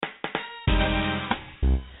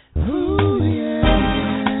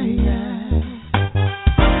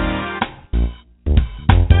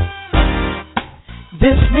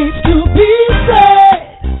This needs to be said.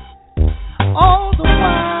 All the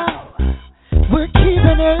while we're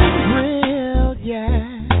keeping it real, yeah.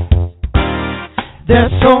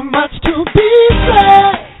 There's so much to be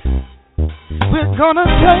said. We're gonna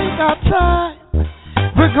take our time.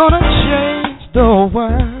 We're gonna change the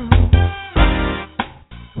world.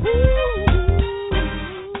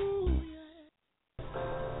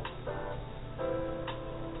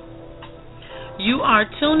 You are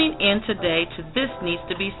tuning in today to This Needs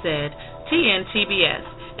to Be Said, TNTBS,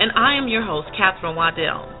 and I am your host, Catherine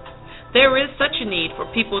Waddell. There is such a need for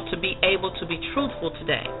people to be able to be truthful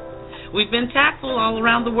today. We've been tactful all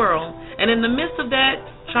around the world, and in the midst of that,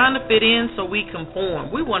 trying to fit in so we conform.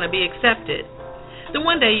 We want to be accepted. Then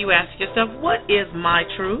one day you ask yourself, what is my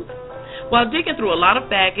truth? While digging through a lot of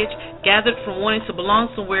baggage gathered from wanting to belong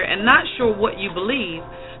somewhere and not sure what you believe,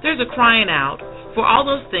 there's a crying out for all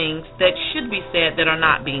those things that should be said that are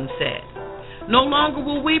not being said. No longer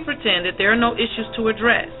will we pretend that there are no issues to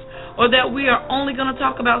address or that we are only going to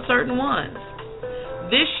talk about certain ones.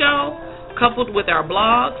 This show, coupled with our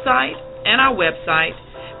blog site and our website,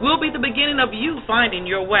 will be the beginning of you finding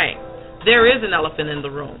your way. There is an elephant in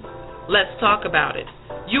the room. Let's talk about it.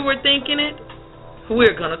 You were thinking it?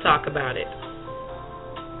 We're going to talk about it.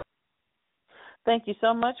 Thank you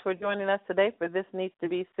so much for joining us today for This Needs to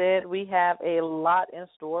Be Said. We have a lot in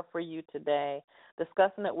store for you today.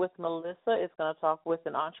 Discussing it with Melissa is going to talk with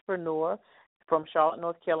an entrepreneur from Charlotte,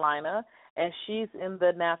 North Carolina, and she's in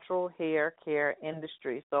the natural hair care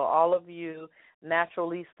industry. So all of you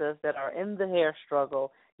naturalistas that are in the hair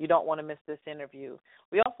struggle, you don't want to miss this interview.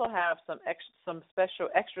 We also have some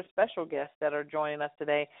extra special guests that are joining us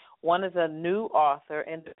today. One is a new author,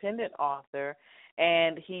 independent author,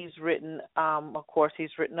 and he's written, he's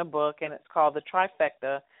written a book, and it's called The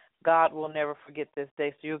Trifecta, God Will Never Forget This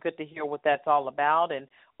Day. So you'll get to hear what that's all about and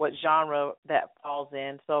what genre that falls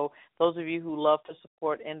in. So those of you who love to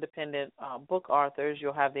support independent book authors,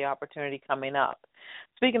 you'll have the opportunity coming up.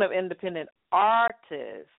 Speaking of independent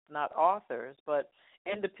artists, not authors, but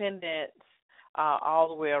independents all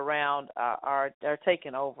the way around are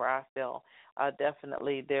taking over, I feel.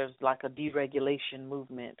 Definitely there's like a deregulation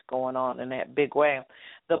movement going on in that big way.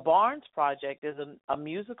 The Barnes Project is a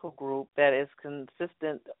musical group that is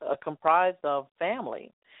comprised of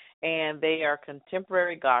family, and they are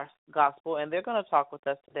contemporary gospel, and they're going to talk with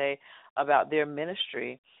us today about their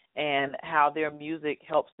ministry and how their music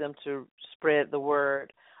helps them to spread the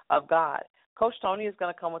word of God. Coach Tony is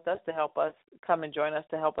going to come with us to help us come and join us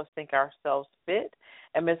to help us think ourselves fit,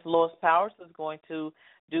 and Miss Lois Powers is going to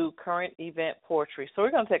do current event poetry. So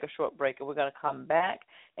we're going to take a short break, and we're going to come back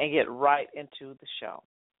and get right into the show.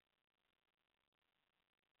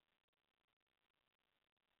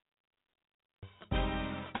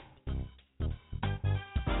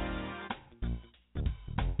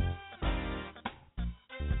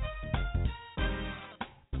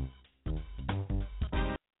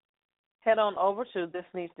 Head on over to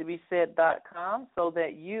thisneedstobesaid.com so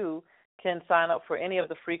that you can sign up for any of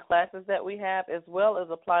the free classes that we have, as well as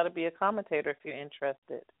apply to be a commentator if you're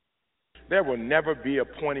interested. There will never be a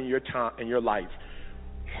point in your life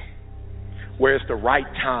where it's the right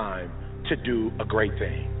time to do a great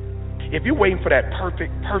thing. If you're waiting for that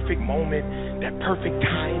perfect moment, that perfect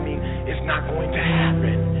timing, it's not going to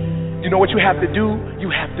happen. You know what you have to do?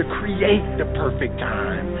 You have to create the perfect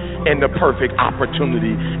time and the perfect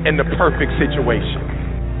opportunity and the perfect situation.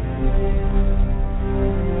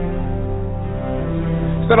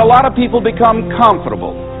 That a lot of people become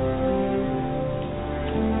comfortable.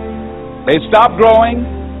 They stop growing.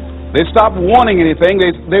 They stop wanting anything.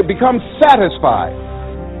 They become satisfied.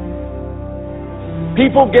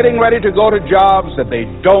 People getting ready to go to jobs that they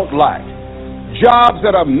don't like, jobs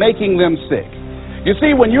that are making them sick. You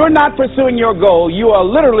see, when you're not pursuing your goal, you are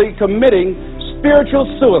literally committing spiritual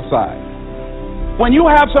suicide. When you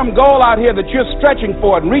have some goal out here that you're stretching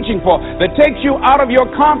for and reaching for that takes you out of your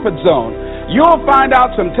comfort zone, you'll find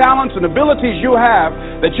out some talents and abilities you have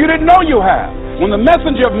that you didn't know you have. When the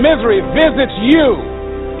messenger of misery visits you,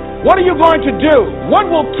 what are you going to do?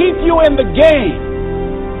 What will keep you in the game?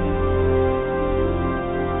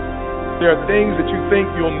 There are things that you think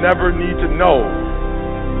you'll never need to know,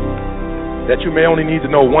 that you may only need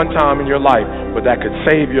to know one time in your life, but that could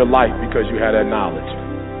save your life because you had that knowledge.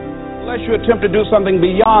 Unless you attempt to do something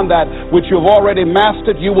beyond that which you've already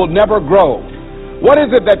mastered, you will never grow. What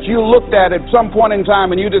is it that you looked at some point in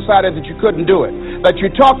time and you decided that you couldn't do it, that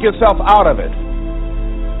you talked yourself out of it?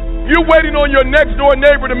 If you're waiting on your next door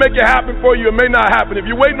neighbor to make it happen for you, it may not happen. If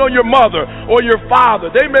you're waiting on your mother or your father,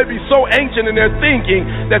 they may be so ancient in their thinking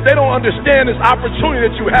that they don't understand this opportunity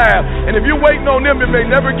that you have. And if you're waiting on them, it may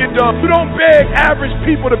never get done. You don't beg average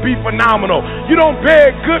people to be phenomenal. You don't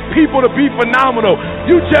beg good people to be phenomenal.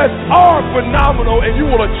 You just are phenomenal, and you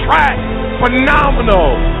will attract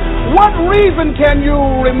phenomenal. What reason can you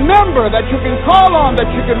remember that you can call on, that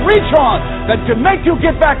you can reach on, that can make you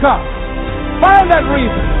get back up? Find that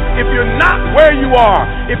reason. If you're not where you are,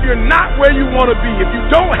 if you're not where you want to be, if you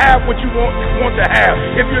don't have what you want to have,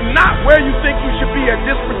 if you're not where you think you should be at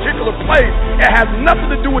this particular place, it has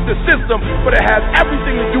nothing to do with the system, but it has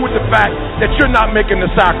everything to do with the fact that you're not making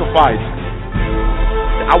the sacrifice.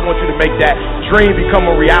 I want you to make that dream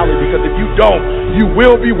become a reality, because if you don't, you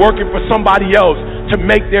will be working for somebody else to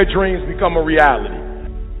make their dreams become a reality.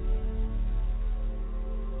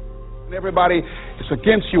 Everybody is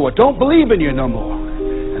against you or don't believe in you no more.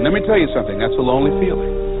 And let me tell you something, that's a lonely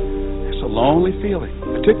feeling. It's a lonely feeling,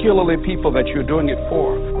 particularly people that you're doing it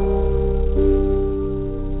for.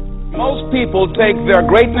 Most people take their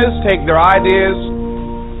greatness, take their ideas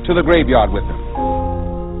to the graveyard with them.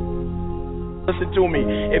 Listen to me,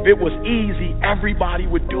 if it was easy, everybody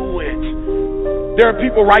would do it. There are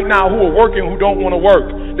people right now who are working who don't want to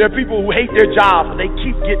work. There are people who hate their jobs, but they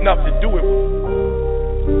keep getting up to do it.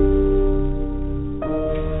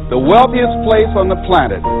 The wealthiest place on the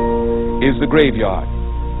planet is the graveyard.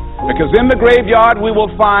 Because in the graveyard we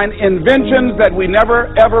will find inventions that we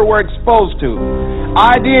never ever were exposed to.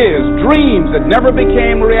 Ideas, dreams that never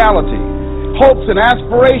became reality. Hopes and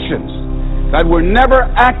aspirations that were never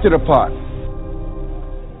acted upon.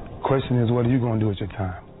 The question is, what are you going to do with your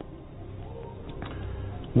time?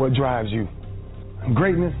 What drives you? And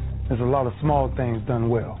greatness is a lot of small things done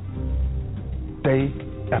well. Day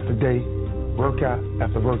after day, workout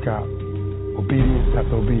after workout, obedience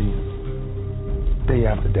after obedience, day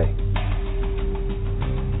after day.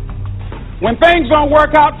 When things don't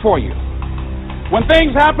work out for you, when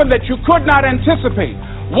things happen that you could not anticipate,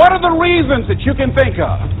 what are the reasons that you can think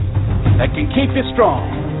of that can keep you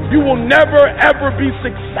strong? You will never, ever be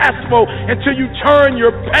successful until you turn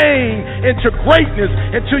your pain into greatness,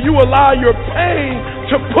 until you allow your pain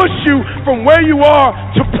to push you from where you are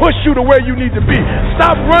to push you to where you need to be.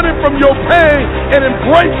 Stop running from your pain and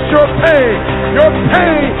embrace your pain. Your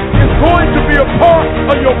pain is going to be a part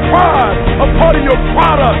of your pride, a part of your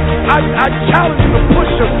product. I challenge you to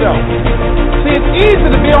push yourself. See, it's easy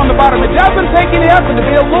to be on the bottom. It doesn't take any effort to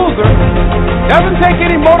be a loser. It doesn't take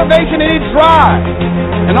any motivation, any drive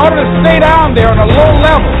in order to stay down there on a low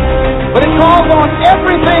level. But it calls on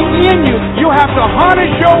everything in you. You have to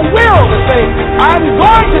harness your will to say, I'm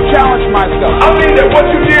going to challenge myself. I mean that what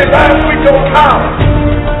you did last week don't count.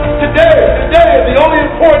 Today is the only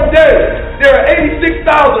important day. There are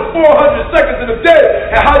 86,400 seconds in a day,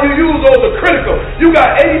 and how you use those are critical. You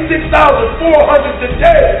got 86,400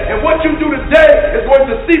 today, and what you do today is going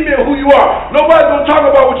to cement who you are. Nobody's going to talk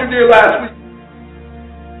about what you did last week.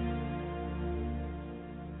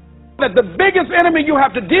 That the biggest enemy you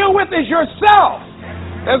have to deal with is yourself.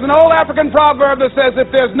 There's an old African proverb that says, if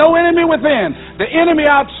there's no enemy within, the enemy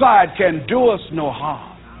outside can do us no harm.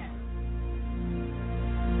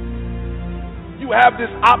 You have this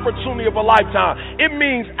opportunity of a lifetime. It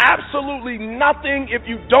means absolutely nothing if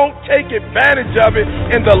you don't take advantage of it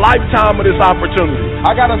in the lifetime of this opportunity.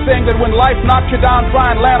 I got a saying that when life knocks you down,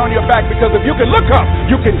 try and land on your back, because if you can look up,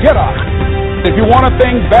 you can get up. If you want a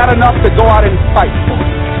thing bad enough to go out and fight for it,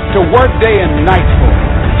 to work day and night for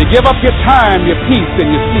it, to give up your time, your peace, and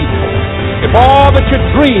your sleep for it, if all that you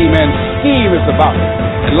dream and scheme is about it,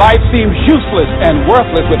 and life seems useless and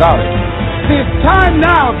worthless without it. See, it's time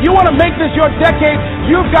now. If you want to make this your decade,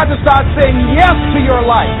 you've got to start saying yes to your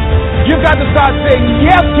life. You've got to start saying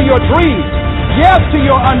yes to your dreams, yes to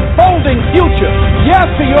your unfolding future, yes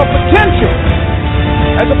to your potential,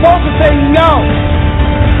 as opposed to saying no.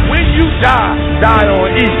 When you die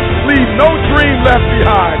on E. Leave no dream left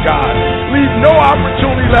behind, God. Leave no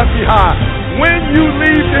opportunity left behind. When you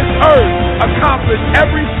leave this earth, accomplish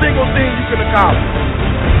every single thing you can accomplish.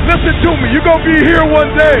 Listen to me, you're going to be here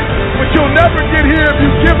one day, but you'll never get here if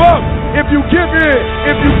you give up, if you give in,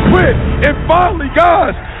 if you quit. And finally,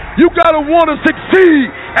 guys, you got to want to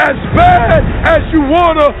succeed as bad as you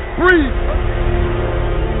want to breathe.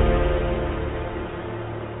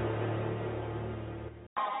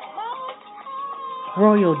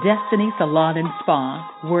 Royal Destiny Salon and Spa,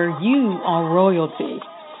 where you are royalty,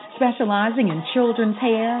 specializing in children's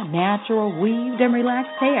hair, natural, weaved, and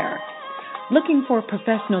relaxed hair. Looking for a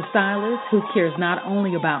professional stylist who cares not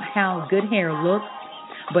only about how good hair looks,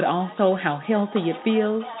 but also how healthy it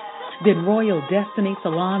feels? then Royal Destiny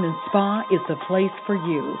Salon and Spa is the place for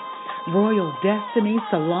you. Royal Destiny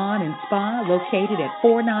Salon and Spa, located at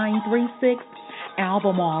 4936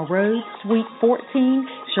 Albemarle Road, Suite 14,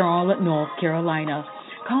 Charlotte, North Carolina.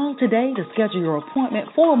 Call today to schedule your appointment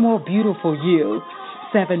for a more beautiful you.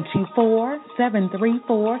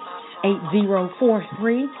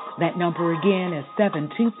 724-734-8043. That number again is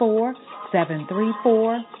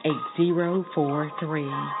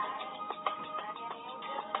 724-734-8043.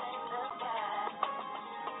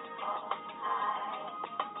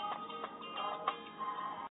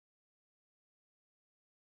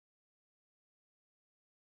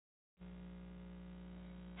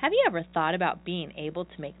 Have you ever thought about being able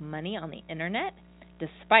to make money on the internet?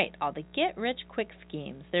 Despite all the get-rich-quick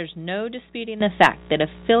schemes, there's no disputing the fact that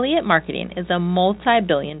affiliate marketing is a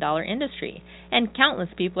multi-billion-dollar industry, and countless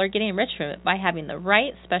people are getting rich from it by having the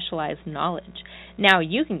right specialized knowledge. Now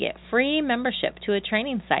you can get free membership to a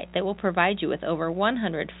training site that will provide you with over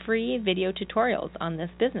 100 free video tutorials on this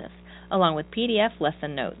business, along with PDF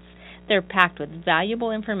lesson notes. They're packed with valuable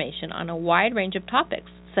information on a wide range of topics,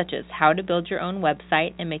 such as how to build your own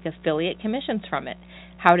website and make affiliate commissions from it,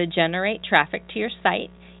 how to generate traffic to your site,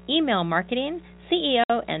 email marketing,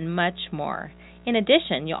 SEO, and much more. In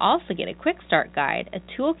addition, you'll also get a quick start guide, a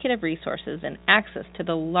toolkit of resources, and access to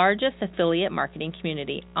the largest affiliate marketing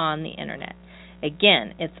community on the internet.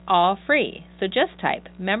 Again, it's all free, so just type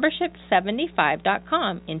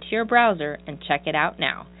membership75.com into your browser and check it out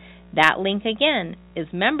now. That link again is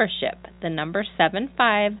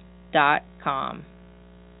membership75.com.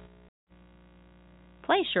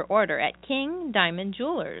 Place your order at King Diamond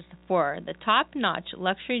Jewelers for the top-notch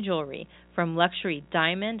luxury jewelry, from luxury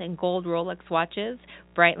diamond and gold Rolex watches,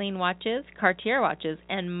 Breitling watches, Cartier watches,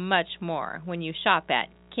 and much more when you shop at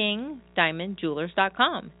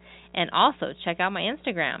KingDiamondJewelers.com. And also check out my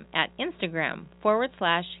Instagram at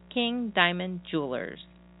Instagram/King Diamond Jewelers.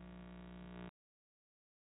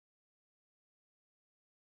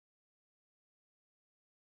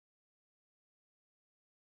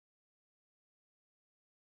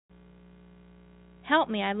 Help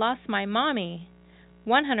me, I lost my mommy.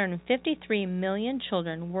 153 million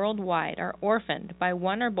children worldwide are orphaned by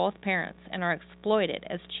one or both parents and are exploited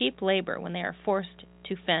as cheap labor when they are forced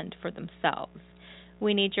to fend for themselves.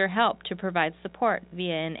 We need your help to provide support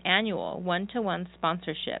via an annual one-to-one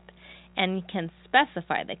sponsorship, and can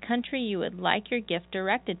specify the country you would like your gift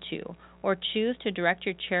directed to, or choose to direct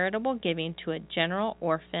your charitable giving to a general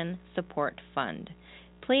orphan support fund.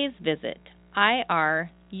 Please visit irusa.org.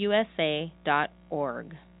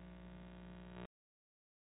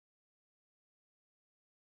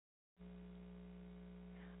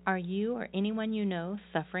 Are you or anyone you know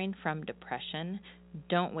suffering from depression?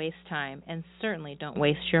 Don't waste time, and certainly don't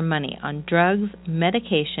waste your money on drugs,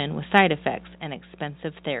 medication with side effects, and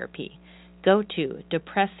expensive therapy. Go to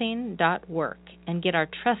depressing.work and get our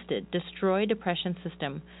trusted Destroy Depression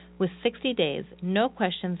system with 60 days, no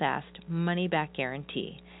questions asked, money-back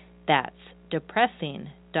guarantee. That's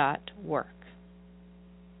depressing.work.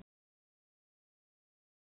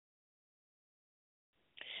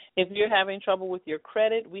 If you're having trouble with your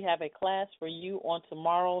credit, we have a class for you on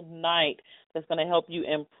tomorrow night that's going to help you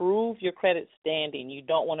improve your credit standing. You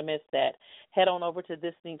don't want to miss that. Head on over to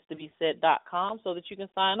thisneedstobesaid.com so that you can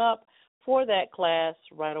sign up for that class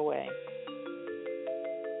right away.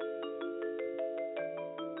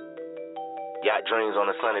 Got dreams on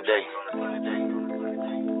a sunny day.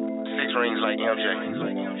 6 rings like MJ.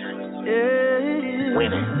 Yeah.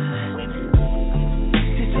 Winning.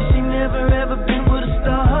 She said she never ever been with a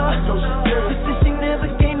star. She said she never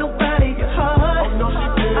gave nobody a heart. I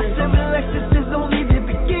said relax, this is only the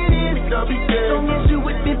beginning. Long as you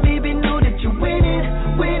with me, baby, know that you're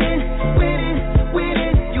winning, winning, winning,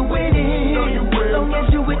 winning, you're winning. Long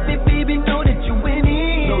as you with me, baby, know that you're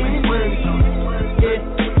winning.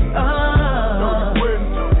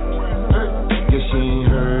 Yeah, she ain't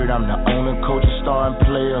heard, I'm the owner, coach, star, and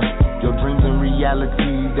player. Your dreams and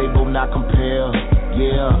realities, they both not compare.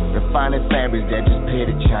 Yeah, refining fabrics that just pay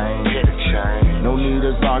the chain. No need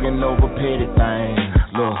us arguing over petty things.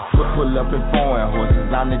 Look, pull up in foreign horses,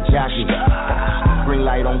 I'm the jockey. Green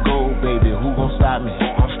light on gold, baby, who gon' stop me?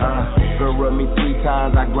 Girl, rub me 3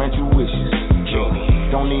 times, I grant you wishes.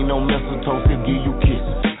 Don't need no mistletoe to give you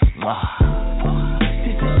kisses.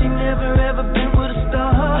 She said she never ever been with a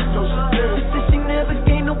star. She said she never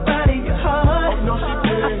gave nobody a heart.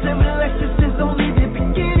 I said relax, this is only the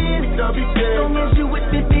beginning. Long as you with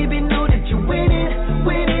me, baby, know that you're winning,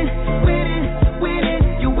 winning, winning,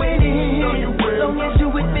 winning, you're winning. Long as you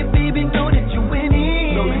with me, baby, know that you're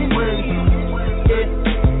winning.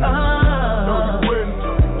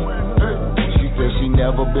 She said she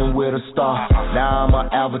never been with with a star. Now I'm an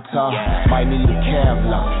avatar, might need a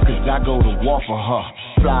Kevlar, cause I go to war for her.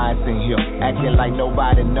 Flies in here, acting like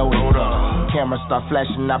nobody knows her. Camera start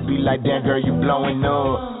flashing, I be like, damn girl, you blowing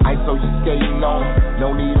up. ISO, you skating on,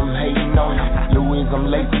 no need them hating on you. Louis, I'm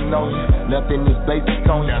lacing on you, nothing is basic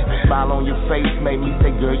on you. Smile on your face made me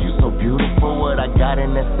say, girl, you so beautiful. What I got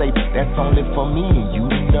in that safe, that's only for me and you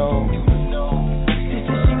know. She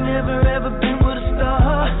said she never ever been with a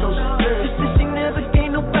star. She said she never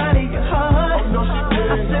gave nobody a heart.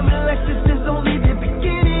 I said relax, this is only the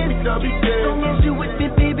beginning. As long as you with me,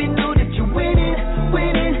 baby, know that you're winning,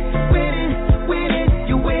 winning, winning, winning,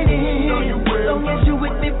 you're winning. As long as you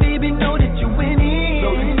with me, baby, know that you're winning.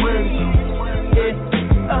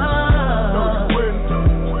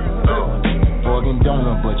 Organ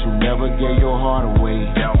donor, but you never gave your heart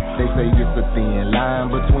away. They say it's a thin line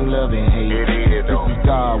between love and hate. This is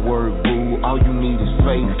God's word, boo. All you need is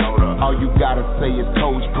faith. All you gotta say is,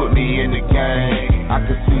 coach, put me in the game. I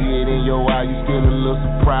can see it in your eye, you still a little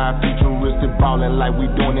surprised. Futuristic ballin' like we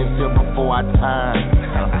doing this here before our time.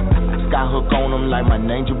 Skyhook on them like my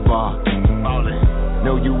Ninja bar.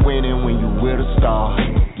 Know you winning when you with a star.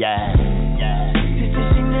 Yeah. She said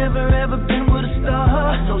she never ever been with a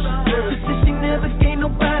star. She said she never gave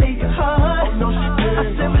nobody a heart. I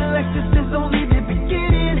said relax, this is only the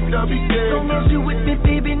beginning. As long as you with me,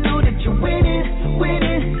 baby, know that you're winning,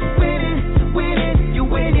 winning, winning, winning, you're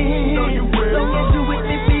winning. As long as you with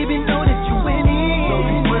me, baby, know that you're winning.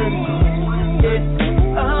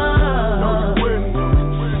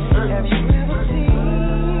 Have you ever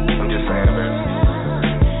seen? I'm just saying, man.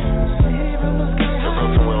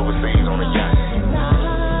 Somewhere overseas on a yacht.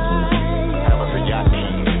 Have us a yacht meeting.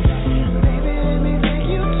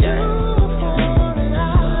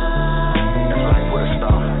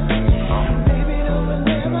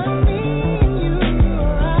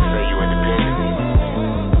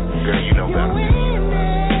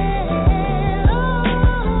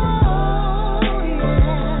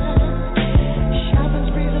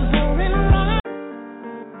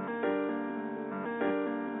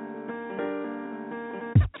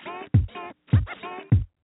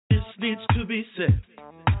 Needs to be said.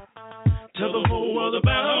 Tell the whole world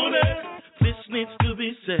about it. This needs to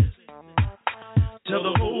be said. Tell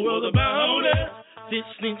the whole world about it. This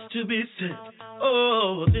needs to be said.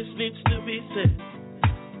 Oh, this needs to be said.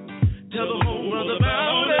 Tell the whole world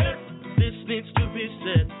about it. This needs to be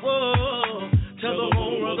said. Whoa, tell the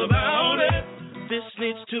whole world about it. This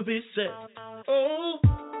needs to be said. Oh,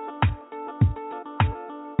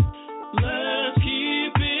 let's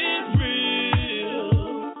keep it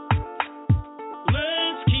real.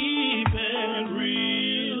 Let's keep it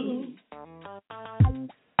real.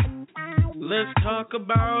 Let's talk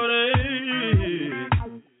about it.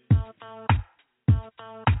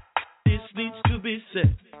 This needs to be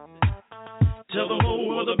said. Tell the whole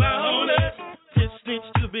world about it. This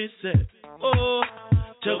needs to be said. Oh,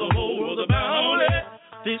 tell the whole world about it.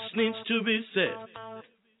 This needs to be said.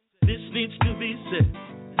 This needs to be said.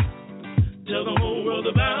 Tell the whole world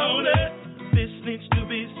about it. This needs to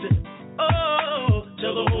be said. Oh,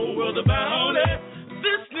 tell the whole world about it.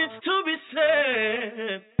 This needs to be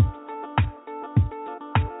said.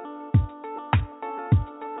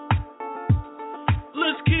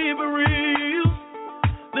 Let's keep it real.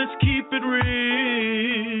 Let's keep it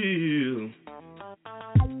real.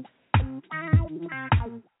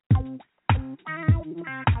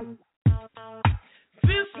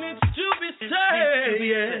 This needs to be said.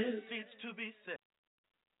 Yes. This needs to be said.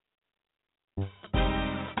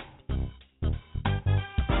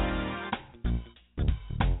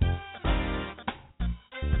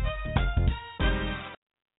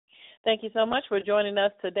 Thank you so much for joining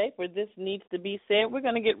us today for This Needs to Be Said. We're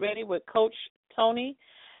going to get ready with Coach Tony,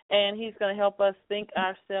 and he's going to help us think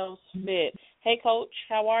ourselves fit. Hey, Coach,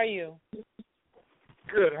 how are you?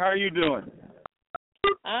 Good. How are you doing?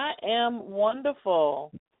 I am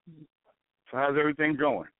wonderful. So how's everything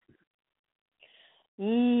going?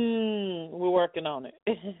 We're working on it.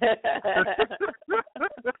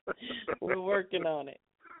 We're working on it.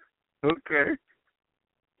 Okay.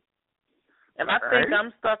 And I think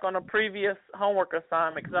I'm stuck on a previous homework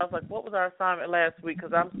assignment because I was like, what was our assignment last week?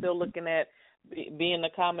 Because I'm still looking at being the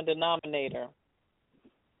common denominator.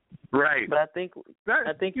 Right. But I think you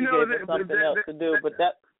gave us something else to do. But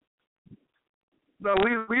that. No,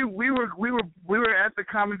 we were at the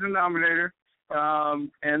common denominator,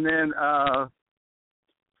 and then I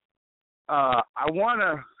want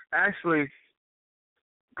to actually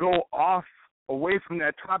go away from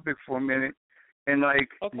that topic for a minute and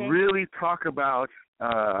really talk about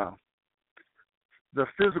the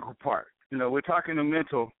physical part. You know, we're talking the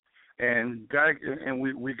mental, and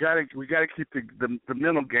we gotta keep the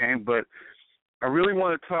mental game. But I really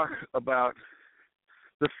want to talk about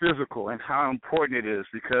the physical and how important it is,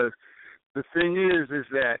 because the thing is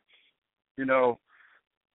that, you know,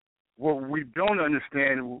 what we don't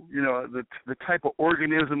understand, you know, the type of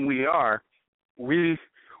organism we are, we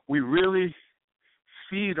really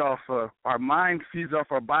feed off of our mind, feeds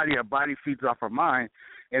off our body feeds off our mind,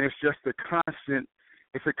 and it's just a constant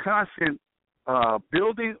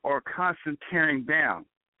building or constant tearing down.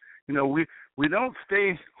 You know, we never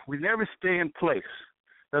stay in place.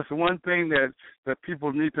 That's the one thing that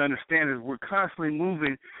people need to understand, is we're constantly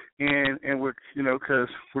moving, and we're, you know, because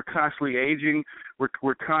we're constantly aging,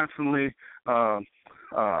 we're constantly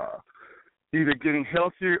either getting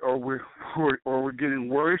healthier or we're getting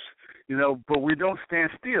worse, you know, but we don't stand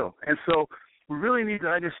still. And so we really need to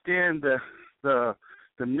understand the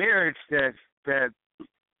marriage that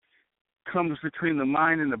comes between the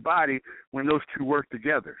mind and the body when those two work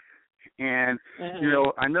together. And you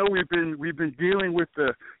know, I know we've been dealing with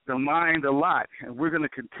the mind a lot, and we're going to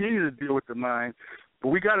continue to deal with the mind, but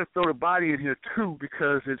we got to throw the body in here too,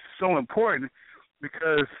 because it's so important,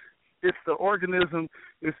 because it's the organism,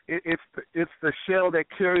 it's the shell that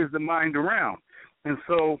carries the mind around. And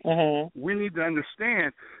so we need to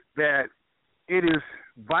understand that it is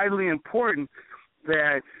vitally important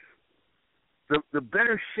that the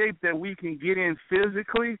better shape that we can get in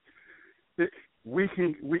physically,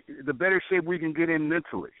 the better shape we can get in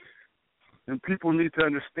mentally. And people need to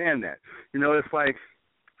understand that. You know, it's like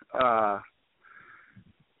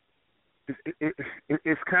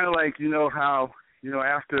it's kind of like, you know, how, you know,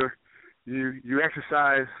 after you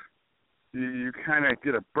exercise, you kind of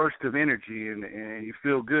get a burst of energy and you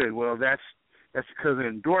feel good. Well, that's because of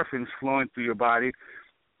endorphins flowing through your body,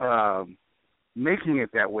 making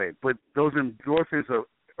it that way. But those endorphins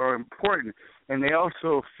are important, and they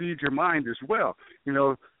also feed your mind as well. You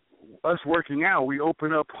know, us working out, we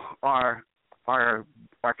open up our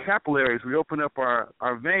capillaries, we open up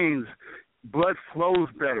our veins, blood flows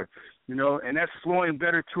better, you know, and that's flowing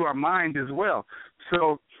better to our mind as well.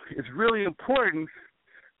 So it's really important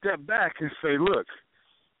to step back and say, look,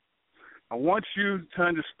 I want you to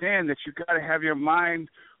understand that you got to have your mind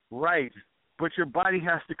right, but your body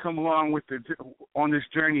has to come along with on this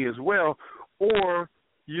journey as well, or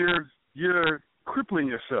you're crippling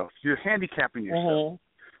yourself, you're handicapping yourself,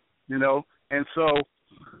 you know. And so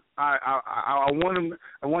I want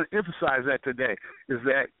to emphasize that today, is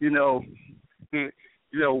that, you know,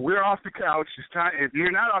 we're off the couch. It's time. If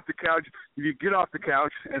you're not off the couch, you get off the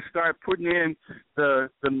couch and start putting in the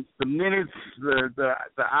minutes, the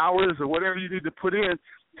hours, or whatever you need to put in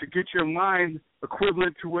to get your mind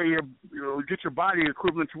equivalent to where get your body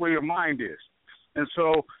equivalent to where your mind is. And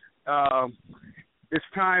so it's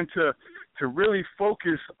time to really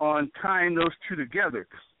focus on tying those two together.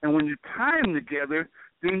 And when you tie them together,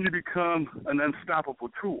 then you become an unstoppable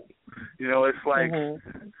tool. You know, it's like,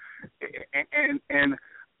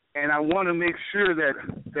 and I want to make sure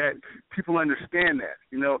that people understand that.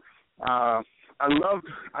 You know, I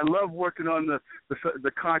love working on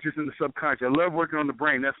the conscious and the subconscious. I love working on the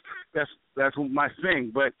brain. That's my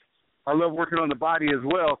thing. But I love working on the body as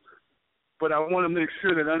well. But I want to make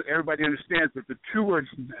sure that everybody understands that the two are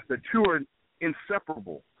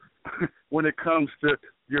inseparable when it comes to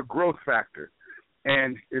your growth factor.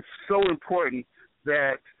 And it's so important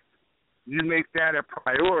that you make that a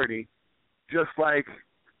priority, just like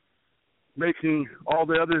making all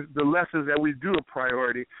the lessons that we do a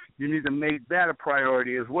priority. You need to make that a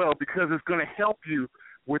priority as well, because it's going to help you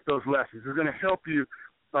with those lessons. It's going to help you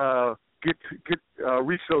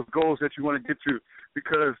reach those goals that you want to get to.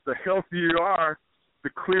 Because the healthier you are, the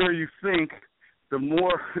clearer you think, the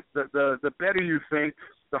more the better you think,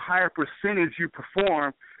 the higher percentage you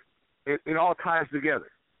perform. It all ties together.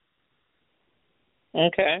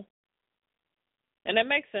 Okay. And that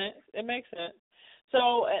makes sense. It makes sense. So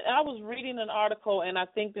I was reading an article, and I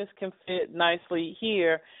think this can fit nicely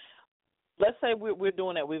here. Let's say we're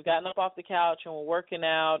doing that. We've gotten up off the couch and we're working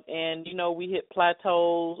out, and, you know, we hit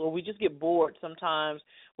plateaus, or we just get bored sometimes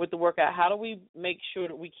with the workout. How do we make sure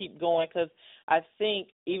that we keep going? Because I think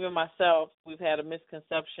even myself, we've had a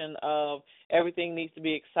misconception of everything needs to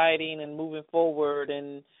be exciting and moving forward.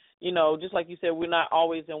 And, you know, just like you said, we're not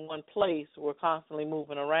always in one place. We're constantly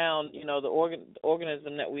moving around, you know, the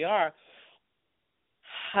organism that we are.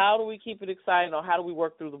 How do we keep it exciting, or how do we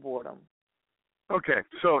work through the boredom? Okay,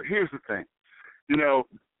 so here's the thing. You know,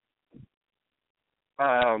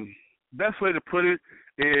 best way to put it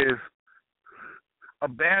is, a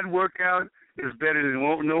bad workout is better than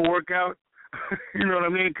no workout. You know what I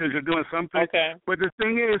mean? Because you're doing something. Okay. But the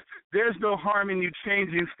thing is, there's no harm in you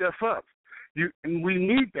changing stuff up. And we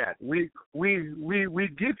need that. We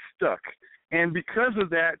get stuck, and because of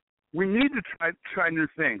that, we need to try new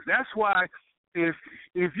things. That's why if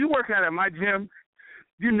you work out at my gym,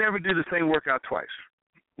 you never do the same workout twice.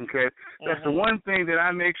 Okay, that's the one thing that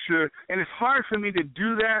I make sure, and it's hard for me to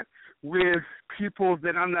do that with people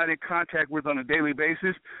that I'm not in contact with on a daily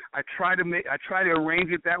basis. I try to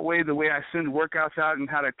arrange it that way, the way I send workouts out and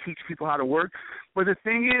how to teach people how to work. But the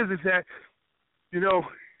thing is that, you know,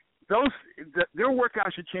 their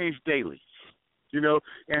workouts should change daily. You know,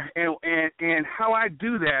 and how I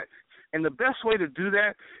do that, and the best way to do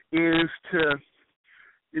that is to,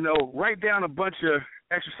 you know, write down a bunch of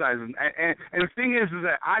exercises. And the thing is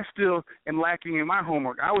that I still am lacking in my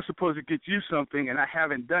homework. I was supposed to get you something, and I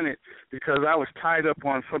haven't done it because I was tied up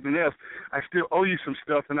on something else. I still owe you some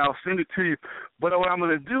stuff, and I'll send it to you. But what I'm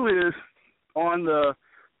going to do is on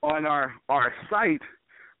our site,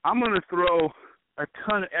 I'm going to throw a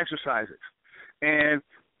ton of exercises. And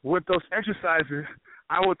with those exercises,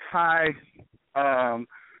 I will tie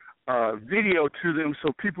video to them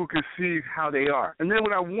so people can see how they are. And then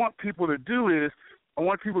what I want people to do is I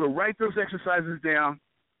want people to write those exercises down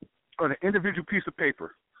on an individual piece of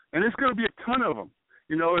paper. And it's going to be a ton of them.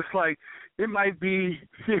 You know, it's like it might be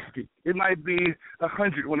 50. It might be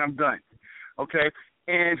 100 when I'm done. Okay?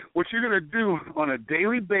 And what you're going to do on a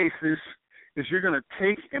daily basis is you're going to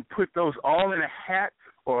take and put those all in a hat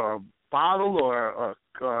or a bottle or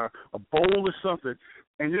a bowl or something,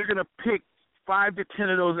 and you're going to pick 5 to 10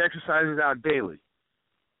 of those exercises out daily.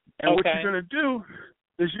 And what you're going to do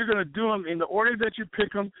is you're going to do them in the order that you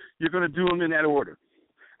pick them. You're going to do them in that order.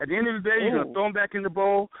 At the end of the day, you're going to throw them back in the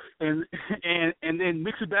bowl and then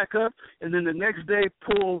mix it back up, and then the next day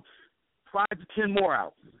pull 5 to 10 more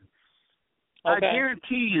out. I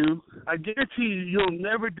guarantee you, you'll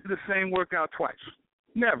never do the same workout twice.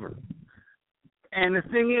 Never. And the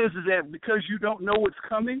thing is that because you don't know what's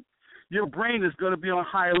coming, your brain is going to be on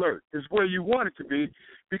high alert. It's where you want it to be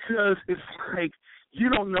because it's like you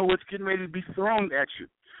don't know what's getting ready to be thrown at you.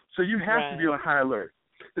 So you have to be on high alert.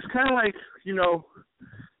 It's kind of like, you know,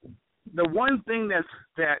 the one thing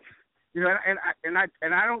that you know, and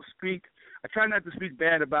I don't speak. I try not to speak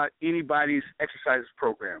bad about anybody's exercise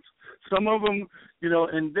programs. Some of them, you know,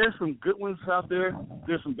 and there's some good ones out there.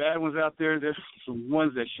 There's some bad ones out there. There's some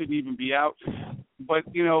ones that shouldn't even be out. But,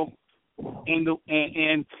 you know,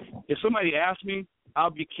 and if somebody asks me, I'll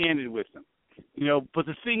be candid with them. You know, but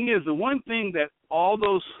the thing is, the one thing that all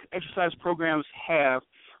those exercise programs have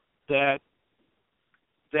that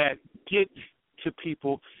get to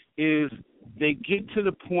people is they get to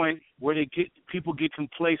the point where people get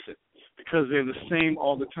complacent because they're the same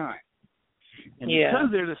all the time. And because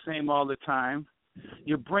they're the same all the time,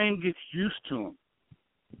 your brain gets used to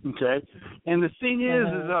them. Okay? And the thing is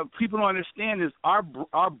people don't understand is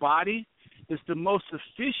our body is the most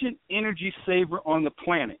efficient energy saver on the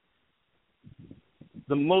planet.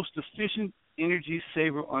 The most efficient energy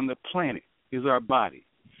saver on the planet is our body.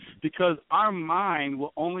 Because our mind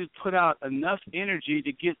will only put out enough energy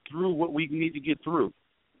to get through what we need to get through.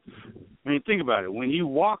 I mean, think about it. When you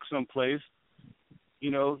walk someplace,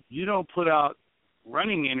 you know, you don't put out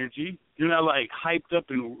running energy. You're not like hyped up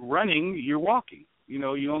and running. You're walking. You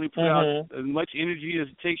know, you only put out as much energy as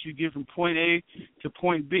it takes you to get from point A to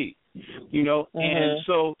point B. You know, and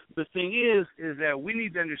so the thing is that we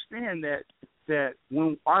need to understand that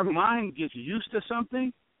when our mind gets used to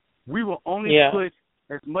something, we will only put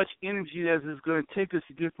as much energy as it's going to take us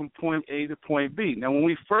to get from point A to point B. Now, when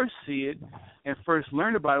we first see it and first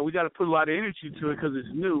learn about it, we got to put a lot of energy to it because it's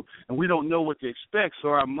new and we don't know what to expect. So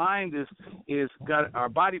our mind is got our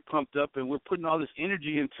body pumped up and we're putting all this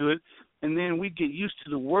energy into it. And then we get used to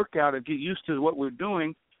the workout and get used to what we're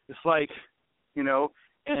doing. It's like, you know,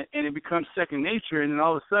 and it becomes second nature. And then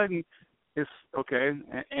all of a sudden it's okay.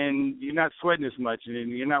 And you're not sweating as much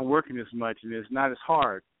and you're not working as much and it's not as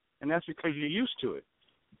hard. And that's because you're used to it.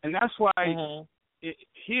 And that's why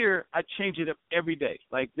here I change it up every day.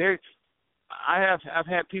 Like I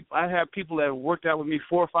have people that have worked out with me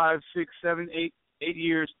 4, 5, 6, 7, 8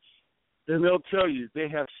 years. Then they'll tell you they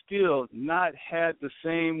have still not had the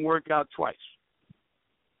same workout twice.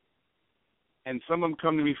 And some of them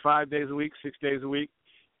come to me 5 days a week, 6 days a week,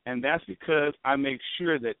 and that's because I make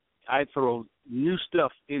sure that I throw new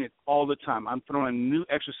stuff in it all the time. I'm throwing new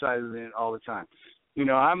exercises in it all the time. You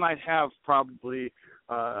know, I might have probably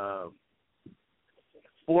 400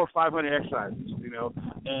 or 500 exercises, you know,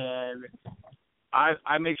 and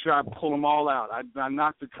I make sure I pull them all out. I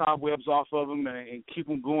knock the cobwebs off of them and keep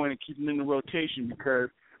them going and keep them in the rotation because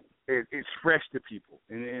it's fresh to people,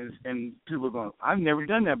 and people are going, I've never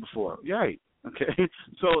done that before. Right. Okay.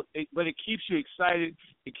 So, but it keeps you excited.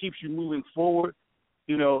 It keeps you moving forward.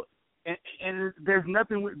 You know, and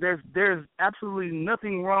there's absolutely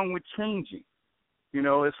nothing wrong with changing. You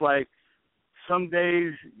know, it's like some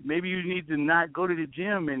days maybe you need to not go to the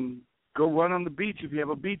gym and go run on the beach if you have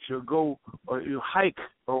a beach, or go or you hike,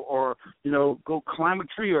 or you know, go climb a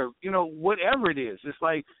tree, or you know, whatever it is. It's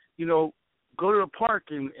like, you know, go to the park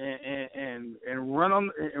and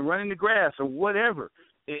run in the grass or whatever.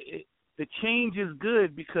 The change is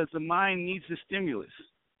good because the mind needs the stimulus,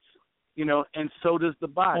 you know, and so does the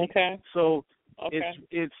body. Okay. So okay.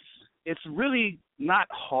 it's really not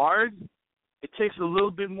hard. It takes a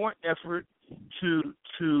little bit more effort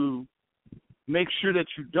to make sure that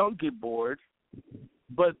you don't get bored,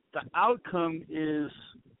 but the outcome is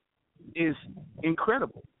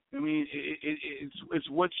incredible. I mean, it's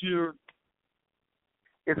what you're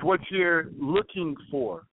looking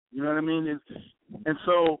for. You know what I mean? And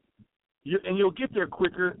so you'll get there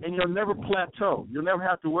quicker, and you'll never plateau. You'll never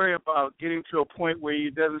have to worry about getting to a point where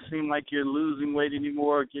it doesn't seem like you're losing weight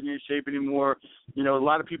anymore, or getting in shape anymore. You know, a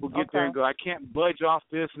lot of people get there and go, I can't budge off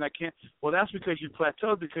this, and I can't. Well, that's because you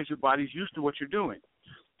plateaued, because your body's used to what you're doing.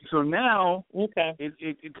 So now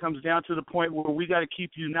it comes down to the point where we got to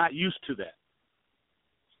keep you not used to that.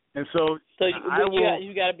 And so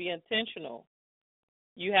you got to be intentional.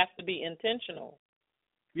 You have to be intentional.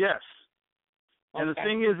 Yes. And the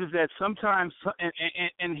thing is that sometimes,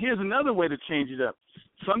 and here's another way to change it up.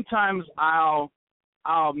 Sometimes I'll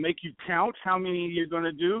make you count how many you're going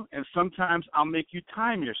to do, and sometimes I'll make you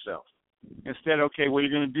time yourself. Instead, okay, well,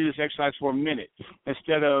 you're going to do this exercise for a minute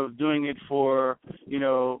instead of doing it for,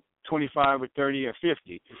 25 or 30 or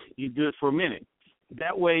 50. You do it for a minute.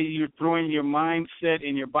 That way, you're throwing your mindset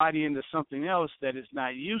and your body into something else that it's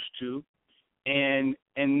not used to, and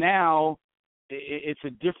now it's a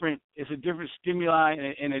different stimuli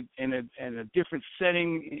and a different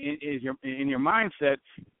setting in your mindset,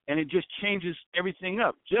 and it just changes everything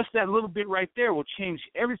up. Just that little bit right there will change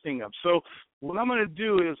everything up. So what I'm going to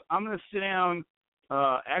do is I'm going to sit down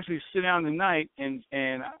tonight and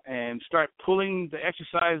start pulling the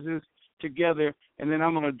exercises together, and then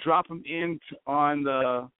I'm going to drop them in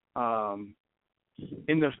the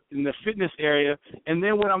fitness area. And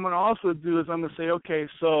then what I'm going to also do is I'm going to say, okay,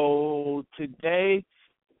 so today,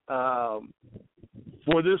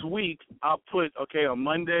 for this week, I'll put, okay, on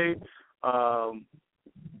Monday,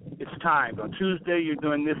 it's timed. On Tuesday, you're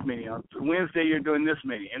doing this many. On Wednesday, you're doing this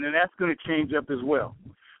many. And then that's going to change up as well.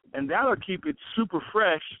 And that'll keep it super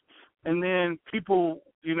fresh. And then people,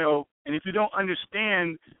 and if you don't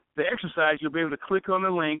understand the exercise, you'll be able to click on the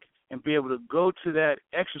link and be able to go to that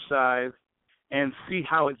exercise and see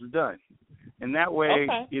how it's done. And that way,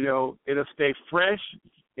 it'll stay fresh,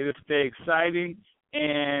 it'll stay exciting,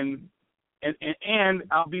 and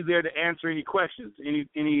I'll be there to answer any questions.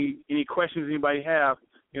 Any questions anybody have,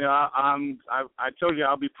 I told you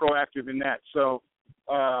I'll be proactive in that. So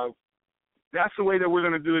that's the way that we're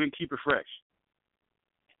going to do it and keep it fresh.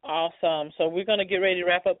 Awesome. So we're going to get ready to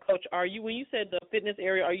wrap up. Coach, when you said the fitness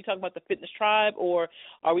area, are you talking about the Fitness Tribe, or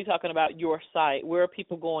are we talking about your site? Where are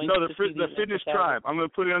people going to see the Fitness Tribe. I'm going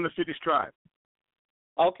to put it on the Fitness Tribe.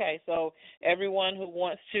 Okay, so everyone who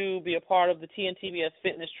wants to be a part of the TNTBS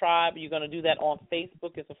Fitness Tribe, you're going to do that on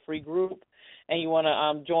Facebook. It's a free group, and you want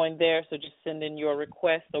to join there, so just send in your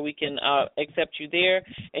request so we can accept you there,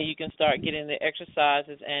 and you can start getting the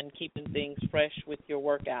exercises and keeping things fresh with your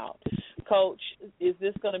workout. Coach, is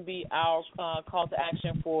this going to be our call to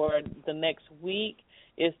action for the next week,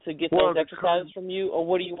 is to get those exercises from you, or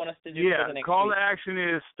what do you want us to do for the next week? Yeah, call to action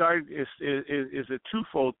is a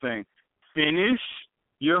twofold thing. Finish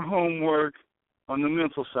your homework on the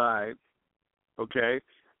mental side, okay?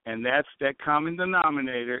 And that's that common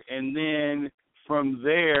denominator. And then from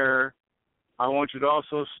there, I want you to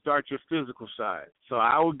also start your physical side. So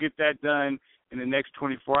I will get that done in the next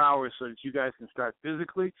 24 hours so that you guys can start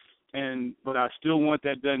physically. But I still want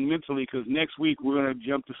that done mentally, because next week we're going to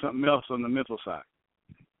jump to something else on the mental side.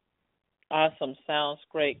 Awesome. Sounds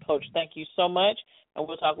great. Coach, thank you so much. And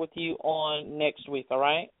we'll talk with you on next week, all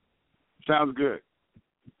right? Sounds good.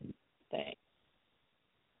 Thanks.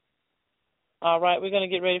 All right, we're going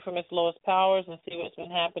to get ready for Miss Lois Powers and see what's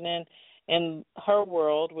been happening in her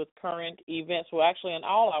world with current events. Well, actually, in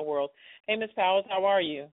all our worlds. Hey, Miss Powers, how are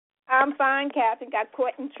you? I'm fine, Catherine. Got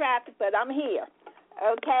caught in traffic, but I'm here.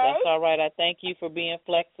 Okay? That's all right. I thank you for being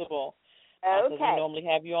flexible. Okay. We normally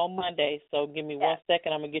have you on Monday, so give me 1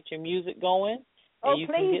 second. I'm going to get your music going, and you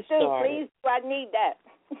can get started. Please do. I need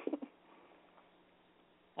that.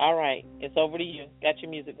 All right. It's over to you. Got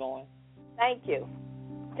your music going. Thank you.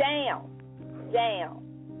 down, down.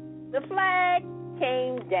 The flag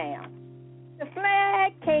came down. The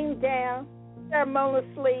flag came down.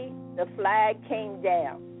 Ceremoniously, the flag came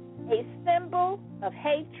down. A symbol of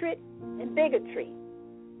hatred and bigotry.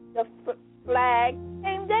 The flag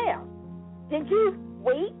came down. Did you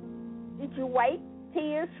weep? Did you wipe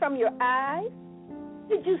tears from your eyes?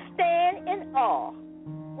 Did you stand in awe?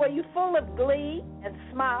 Were you full of glee and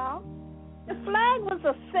smile? The flag was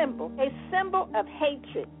a symbol of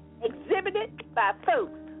hatred, exhibited by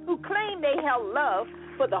folks who claimed they held love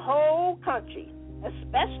for the whole country,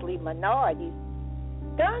 especially minorities.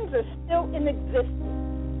 Guns are still in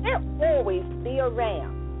existence. They'll always be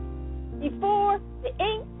around. Before the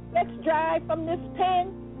ink gets dry from this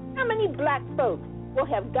pen, how many black folks will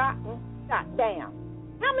have gotten shot down?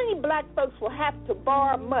 How many black folks will have to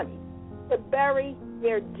borrow money to bury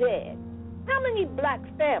their dead? How many black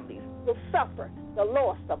families will suffer the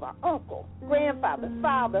loss of an uncle, grandfather,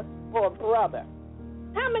 father, or brother?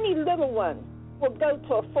 How many little ones will go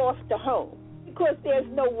to a foster home because there's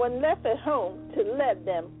no one left at home to love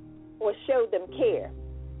them or show them care?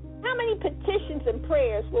 How many petitions and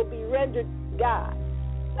prayers will be rendered to God,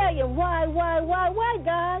 saying, why,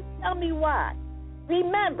 God? Tell me why.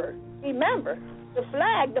 Remember, the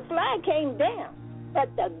flag came down,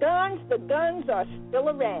 but the guns are still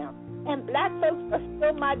around. And black folks are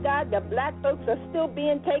still, my God, the black folks are still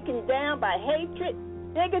being taken down by hatred,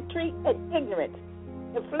 bigotry, and ignorance.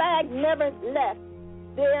 The flag never left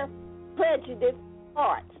their prejudiced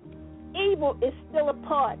hearts. Evil is still a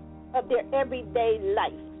part of their everyday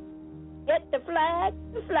life. Yet the flag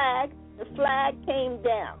came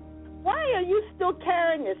down. Why are you still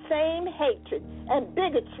carrying the same hatred and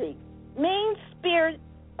bigotry, mean spirit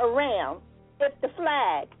around if the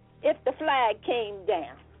flag came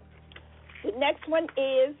down? The next one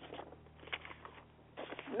is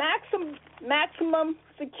maximum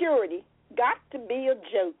security got to be a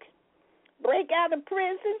joke. Break out of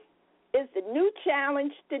prison is the new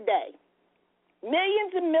challenge today.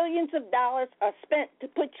 Millions and millions of dollars are spent to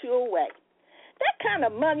put you away. That kind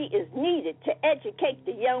of money is needed to educate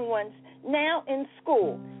the young ones now in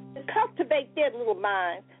school, to cultivate their little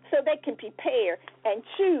minds so they can prepare and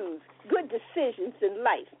choose good decisions in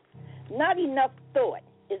life. Not enough thought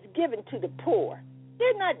is given to the poor.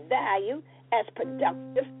 They're not valued as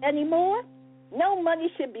productive anymore. No money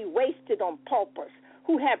should be wasted on paupers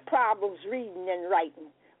who have problems reading and writing.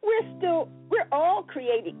 We're all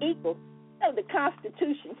created equal, so the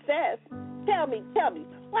Constitution says. Tell me,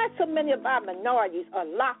 why so many of our minorities are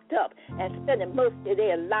locked up and spending most of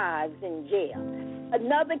their lives in jail?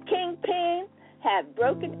 Another kingpin has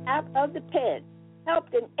broken out of the pen,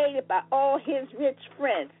 helped and aided by all his rich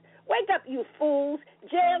friends. Wake up, you fools.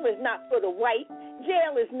 Jail is not for the white.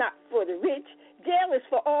 Jail is not for the rich. Jail is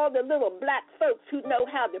for all the little black folks who know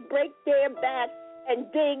how to break their back and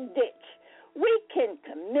dig ditch. We can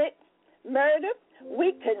commit murder.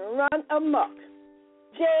 We can run amok.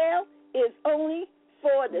 Jail is only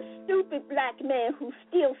for the stupid black man who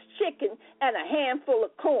steals chicken and a handful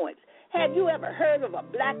of coins. Have you ever heard of a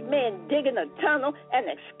black man digging a tunnel and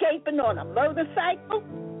escaping on a motorcycle?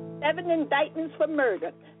 7 indictments for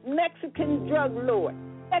murder. Mexican drug lord.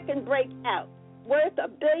 Second breakout. Worth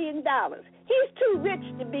 $1 billion. He's too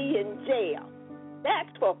rich to be in jail. That's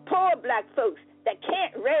for poor black folks that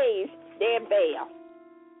can't raise their bail.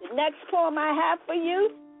 The next poem I have for you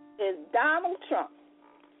is Donald Trump.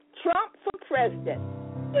 Trump for president.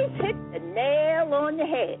 He's hit the nail on the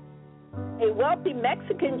head. A wealthy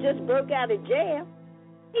Mexican just broke out of jail.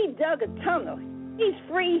 He dug a tunnel. He's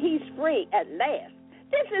free at last.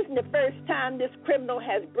 This isn't the first time this criminal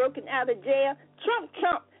has broken out of jail.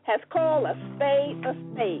 Trump has called a spade a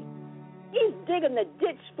spade. He's digging a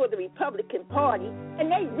ditch for the Republican Party,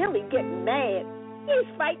 and they really get mad.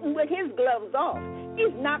 He's fighting with his gloves off.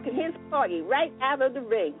 He's knocking his party right out of the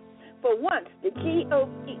ring. For once, the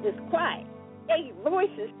GOP is quiet. Their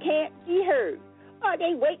voices can't be heard. Are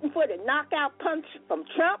they waiting for the knockout punch from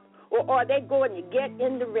Trump, or are they going to get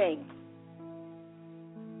in the ring?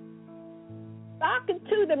 Talking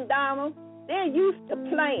to them, Donald. They're used to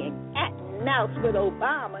playing cat and mouse with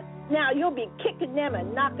Obama. Now you'll be kicking them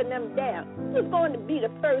and knocking them down. Who's going to be the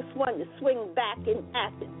first one to swing back in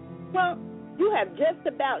Athens? Well, you have just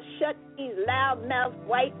about shut these loudmouth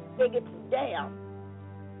white bigots down.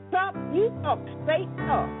 Trump, you talk straight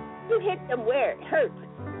talk. You hit them where it hurts.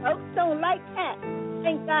 Folks don't like cats.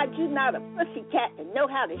 Thank God you're not a pussycat and know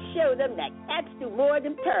how to show them that cats do more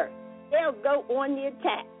than purr. They'll go on the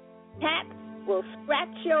attack. Cats will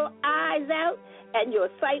scratch your eyes out, and your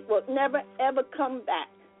sight will never, ever come back.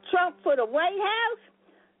 Trump for the White House?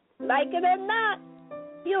 Like it or not,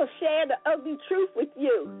 He'll share the ugly truth with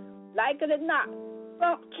you. Like it or not,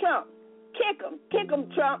 Trump. Kick him,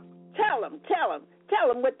 Trump. Tell them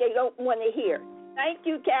what they don't want to hear. Thank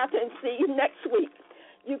you, Catherine. See you next week.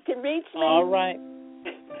 You can reach me all right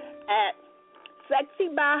at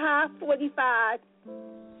sexybaha45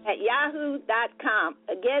 at yahoo.com.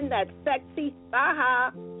 Again, that's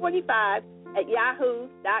sexybaha45 at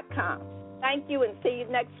yahoo.com. Thank you, and see you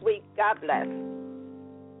next week. God bless.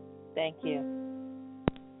 Thank you.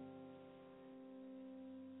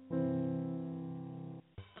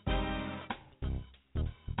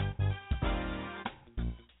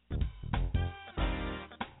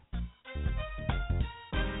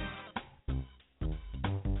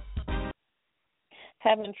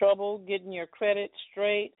 Having trouble getting your credit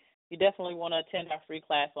straight, you definitely want to attend our free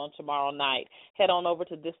class on tomorrow night. Head on over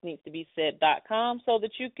to thisneedstobesaid.com so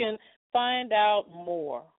that you can find out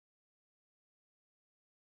more.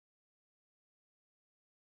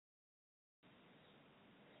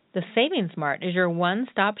 The Savings Mart is your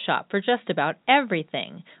one-stop shop for just about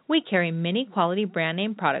everything. We carry many quality brand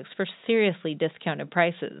name products for seriously discounted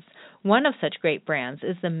prices. One of such great brands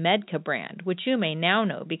is the Medca brand, which you may now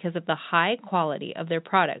know because of the high quality of their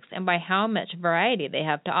products and by how much variety they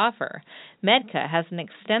have to offer. Medca has an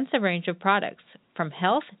extensive range of products, from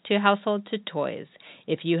health to household to toys.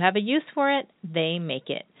 If you have a use for it, they make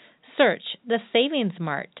it. Search the Savings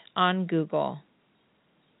Mart on Google.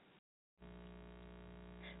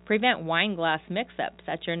 Prevent wine glass mix-ups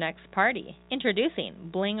at your next party.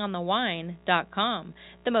 Introducing BlingOnTheWine.com,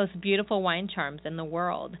 the most beautiful wine charms in the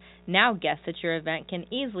world. Now guests at your event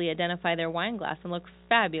can easily identify their wine glass and look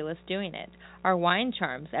fabulous doing it. Our wine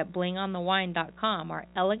charms at BlingOnTheWine.com are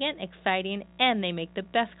elegant, exciting, and they make the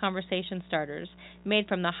best conversation starters. Made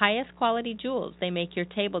from the highest quality jewels, they make your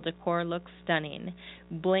table decor look stunning.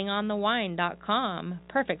 BlingOnTheWine.com,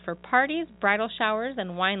 perfect for parties, bridal showers,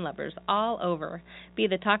 and wine lovers all over. Be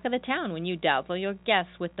the talk of the town when you dazzle your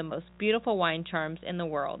guests with the most beautiful wine charms in the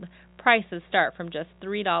world. Prices start from just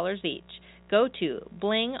 $3 each. Go to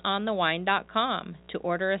BlingOnTheWine.com to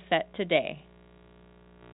order a set today.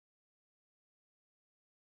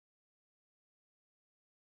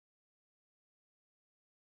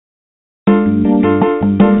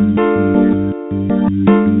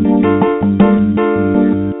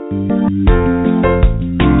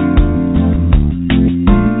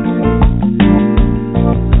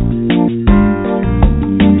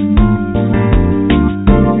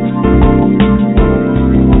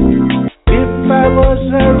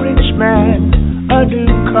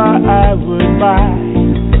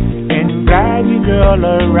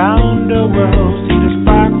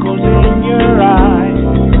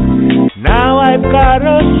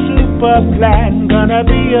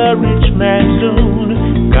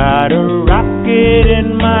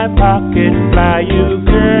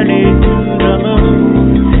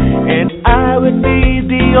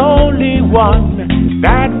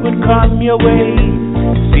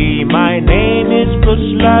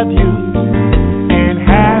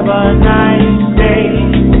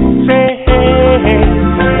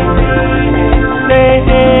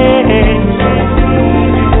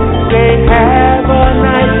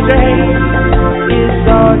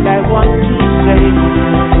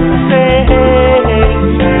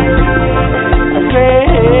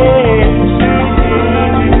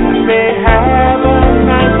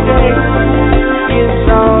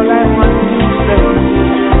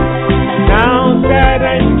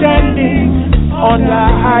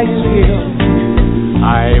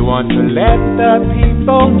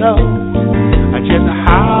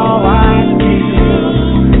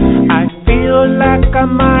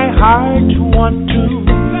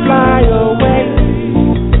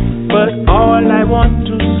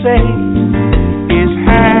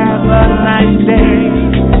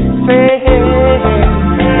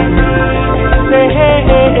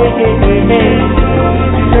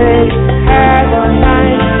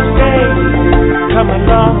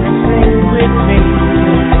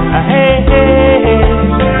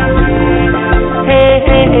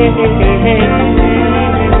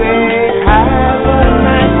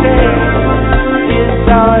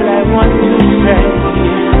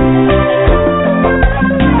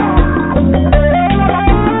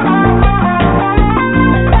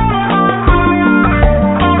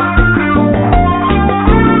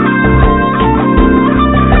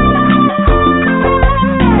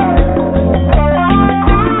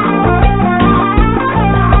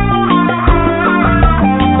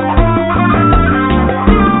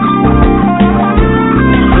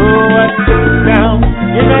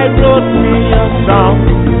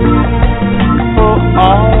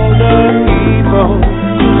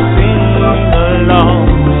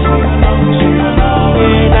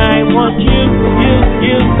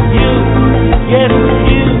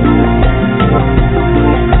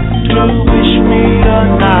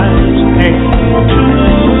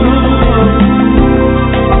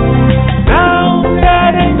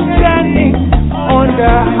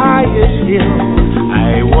 highest hill.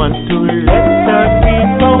 I want to let the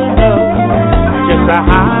people know just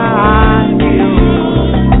how I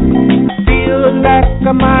feel like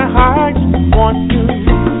my heart wants to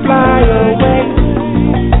fly away,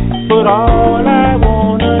 but all I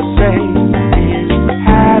wanna say is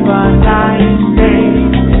have a nice day.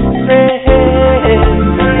 Say hey,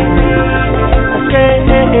 say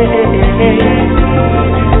hey,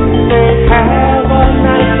 say have a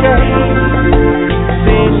nice day.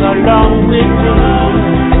 Sing along with me.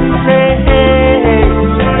 Say hey,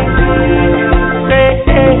 say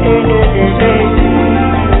hey,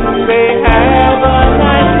 say have a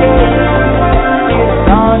nice day. It's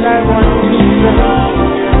all I want to say.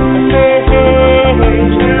 Say hey,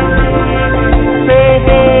 say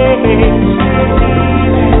hey,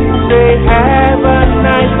 say have a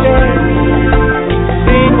nice day.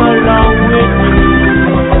 Sing along with me.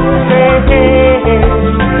 Say hey,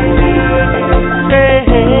 say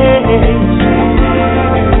hey,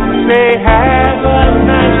 say have a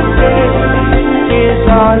nice day. Is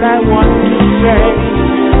all I want to say.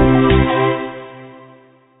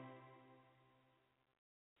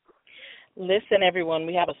 Listen, everyone,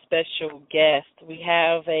 we have a special guest. We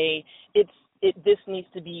have this needs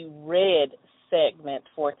to be read segment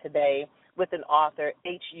for today with an author,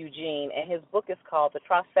 H. Eugene, and his book is called The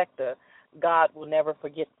Trifecta, God Will Never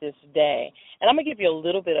Forget This Day. And I'm going to give you a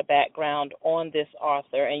little bit of background on this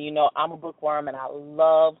author. And, you know, I'm a bookworm, and I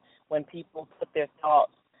love when people put their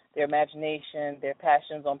thoughts, their imagination, their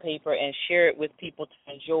passions on paper and share it with people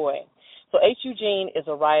to enjoy. So H. Eugene is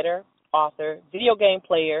a writer, author, video game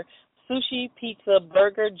player, sushi, pizza,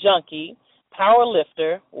 burger junkie, power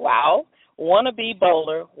lifter, wow, wannabe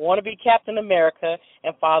bowler, wannabe Captain America,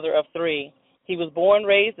 and father of 3. He was born,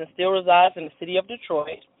 raised, and still resides in the city of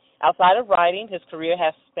Detroit. Outside of writing, his career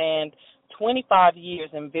has spanned 25 years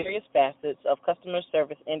in various facets of customer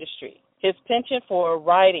service industry. His penchant for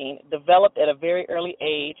writing developed at a very early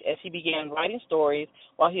age as he began writing stories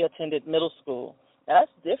while he attended middle school. Now,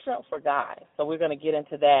 that's different for guys, so we're going to get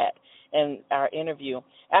into that in our interview.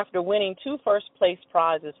 After winning 2 first-place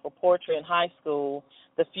prizes for poetry in high school,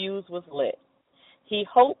 the fuse was lit. He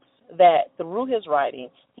hopes that through his writing,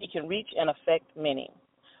 he can reach and affect many.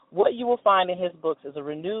 What you will find in his books is a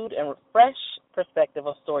renewed and fresh perspective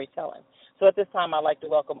of storytelling. So at this time, I'd like to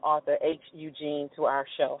welcome author H. Eugene to our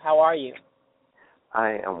show. How are you?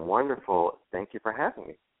 I am wonderful. Thank you for having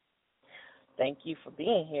me. Thank you for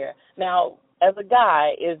being here. Now, as a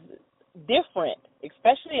guy, is different,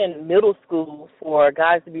 especially in middle school, for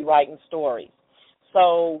guys to be writing stories.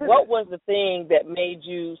 So what was the thing that made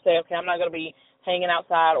you say, okay, I'm not going to be hanging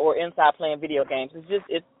outside or inside playing video games?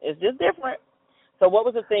 It's just different. So what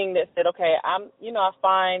was the thing that said, okay, I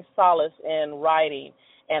find solace in writing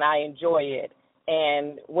and I enjoy it?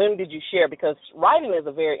 And when did you share? Because writing is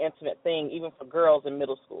a very intimate thing, even for girls in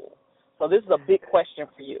middle school. So this is a big question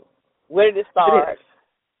for you. Where did it start?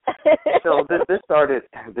 So this started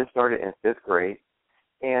in 5th grade,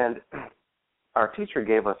 and our teacher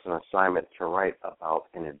gave us an assignment to write about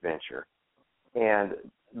an adventure. And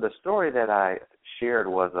the story that I shared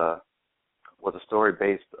was a story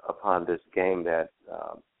based upon this game that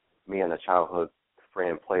me and a childhood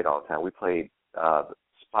friend played all the time. We played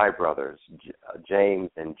Spy Brothers, James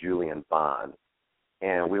and Julian Bond,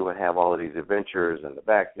 and we would have all of these adventures in the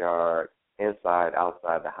backyard, inside,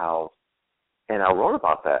 outside the house. And I wrote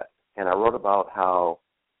about that, and I wrote about how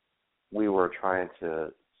we were trying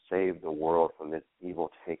to save the world from this evil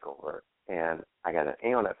takeover. And I got an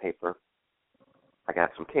A on that paper. I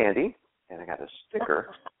got some candy, and I got a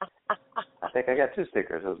sticker. I think I got 2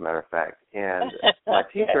 stickers, as a matter of fact. And my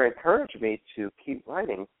teacher encouraged me to keep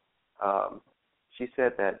writing. She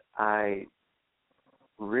said that I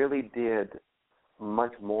really did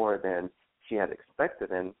much more than she had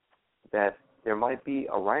expected, and that there might be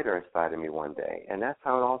a writer inside of me one day. And that's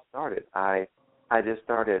how it all started. I just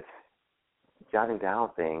started jotting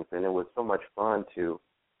down things, and it was so much fun to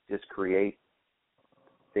just create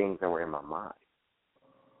things that were in my mind.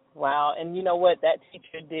 Wow, and you know what? That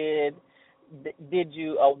teacher did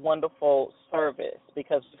you a wonderful service,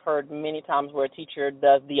 because we've heard many times where a teacher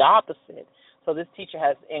does the opposite. So this teacher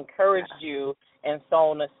has encouraged you and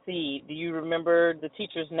sown a seed. Do you remember the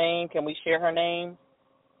teacher's name? Can we share her name?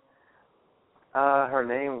 Her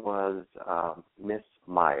name was Miss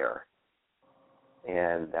Meyer,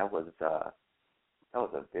 and that was a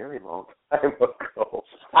very long time ago.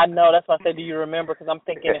 I know, that's why I said, do you remember? Because I'm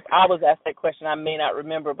thinking if I was asked that question, I may not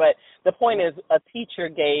remember. But the point is, a teacher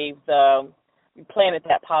planted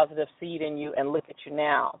that positive seed in you, and look at you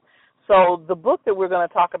now. So the book that we're going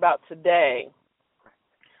to talk about today,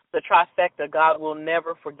 The Trifecta, God Will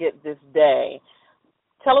Never Forget This Day,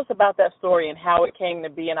 tell us about that story and how it came to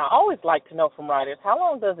be. And I always like to know from writers, how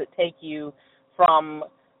long does it take you from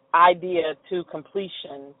idea to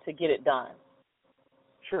completion to get it done?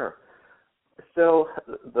 Sure. So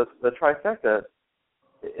the trifecta,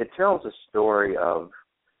 it tells a story of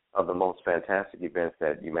the most fantastic events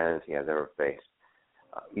that humanity has ever faced.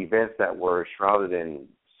 Events that were shrouded in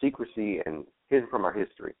secrecy and hidden from our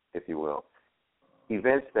history, if you will.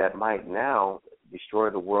 Events that might now destroy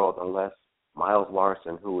the world unless Miles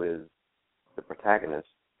Larson, who is the protagonist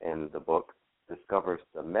in the book, discovers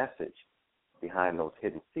the message behind those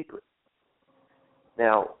hidden secrets.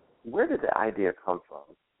 Now, where did the idea come from?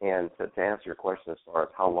 And to answer your question as far as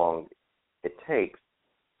how long it takes,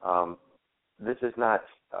 this is not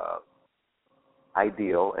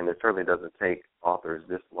ideal, and it certainly doesn't take authors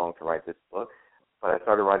this long to write this book, but I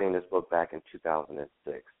started writing this book back in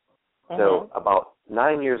 2006. So about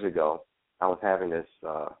 9 years ago, I was having this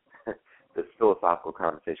this philosophical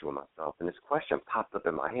conversation with myself, and this question popped up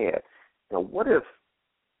in my head. You know, what if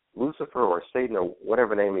Lucifer or Satan or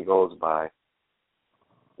whatever name he goes by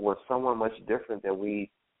was someone much different than we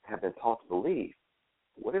have been taught to believe?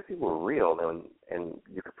 What if he were real and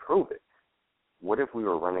you could prove it? What if we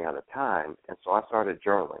were running out of time? And so I started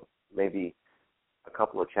journaling, maybe a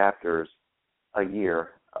couple of chapters a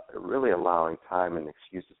year, really allowing time and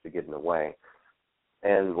excuses to get in the way.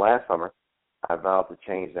 And last summer, I vowed to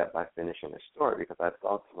change that by finishing the story, because I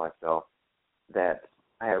thought to myself that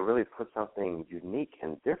I had really put something unique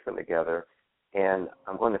and different together, and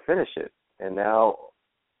I'm going to finish it. And now,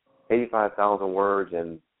 85,000 words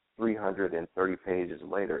and 330 pages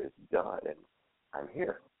later, it's done, and I'm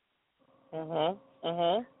here.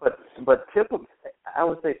 But typical, I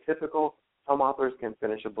would say typical. Some authors can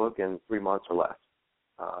finish a book in 3 months or less,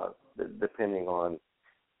 depending on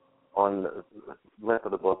the length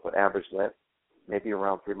of the book, but average length, maybe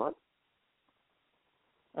around 3 months.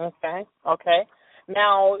 Okay.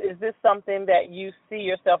 Now, is this something that you see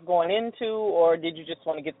yourself going into, or did you just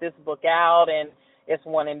want to get this book out and it's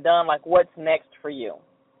one and done? Like, what's next for you?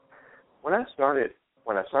 When I started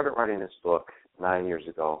writing this book 9 years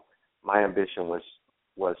ago, my ambition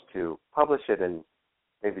was to publish it and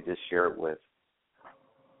maybe just share it with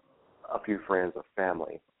a few friends or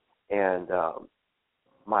family. And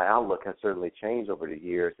my outlook has certainly changed over the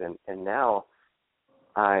years, and now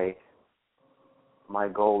my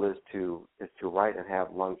goal is to write and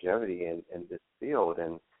have longevity in this field,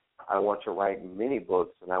 and I want to write many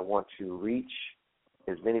books, and I want to reach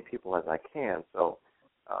as many people as I can. So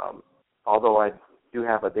although I do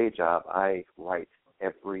have a day job, I write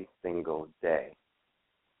every single day.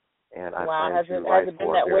 And I plan has to it write been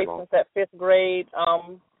for that way long. since that 5th grade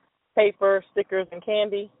paper, stickers, and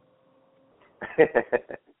candy?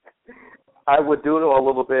 I would doodle a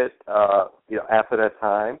little bit, after that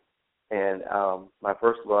time. And my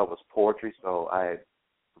first love was poetry, so I had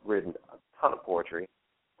written a ton of poetry.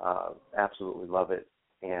 Absolutely love it.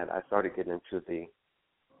 And I started getting into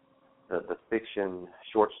the fiction,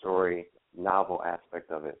 short story, novel aspect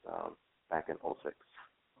of it back in 2006.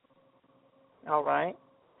 All right.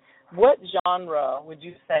 What genre would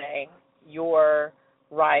you say you're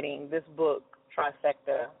writing, this book,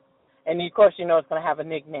 Trifecta? And, of course, it's going to have a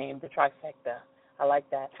nickname, the Trifecta. I like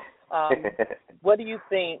that. What do you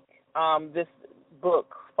think this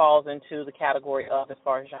book falls into the category of as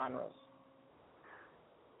far as genres?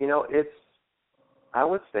 I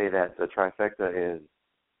would say that the Trifecta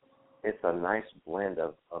it's a nice blend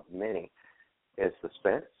of many. It's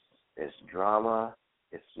suspense, it's drama,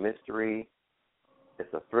 it's mystery,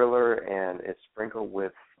 it's a thriller, and it's sprinkled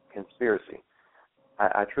with conspiracy.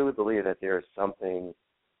 I truly believe that there is something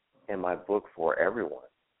in my book for everyone.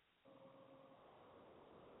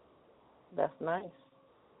 That's nice.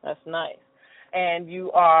 And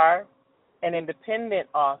you are an independent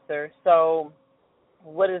author, so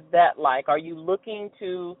what is that like? Are you looking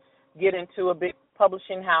to get into a big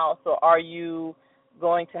publishing house, or are you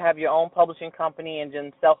going to have your own publishing company and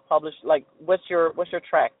then self-publish? Like, what's your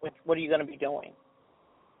track? What are you going to be doing?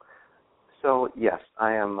 So yes,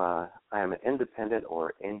 I am an independent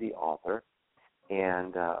or indie author,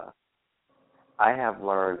 and I have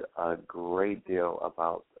learned a great deal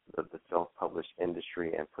about the self-published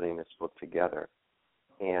industry and putting this book together.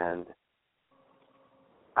 And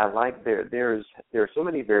I like there are so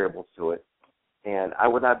many variables to it, and I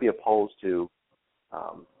would not be opposed to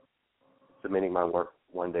submitting my work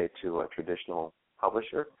one day to a traditional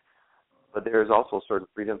publisher, but there's also certain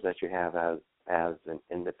freedoms that you have as an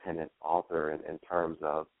independent author in terms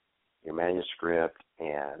of your manuscript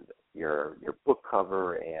and your book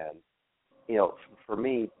cover. And for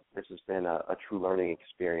me, this has been a true learning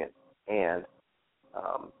experience and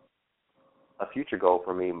a future goal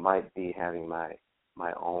for me might be having my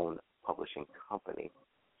own publishing company.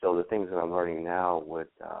 So the things that I'm learning now would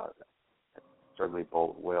certainly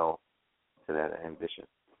bode well to that ambition.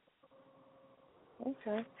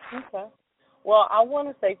 Okay. Well, I want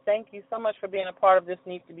to say thank you so much for being a part of This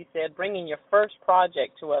Needs to Be Said, bringing your first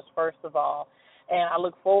project to us, first of all. And I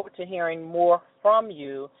look forward to hearing more from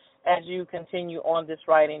you as you continue on this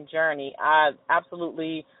writing journey. I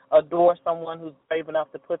absolutely adore someone who's brave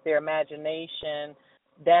enough to put their imagination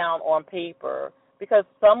down on paper, because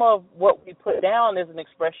some of what we put down is an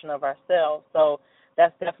expression of ourselves. So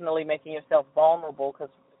that's definitely making yourself vulnerable,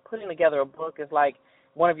 because putting together a book is like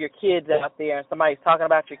one of your kids out there and somebody's talking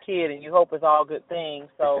about your kid and you hope it's all good things.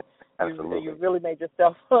 So you really made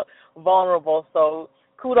yourself vulnerable. So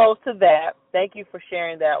kudos to that. Thank you for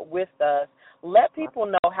sharing that with us. Let people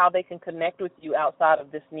know how they can connect with you outside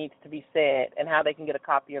of This Needs to Be Said and how they can get a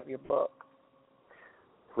copy of your book.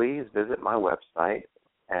 Please visit my website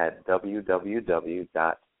at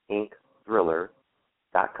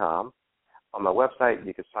www.inkthriller.com. On my website,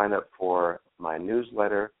 you can sign up for my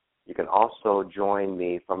newsletter. You can also join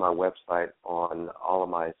me from my website on all of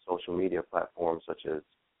my social media platforms such as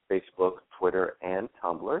Facebook, Twitter, and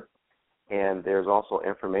Tumblr. And there's also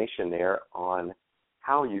information there on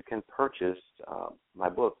how you can purchase my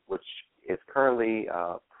book, which is currently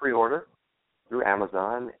pre-order through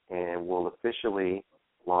Amazon and will officially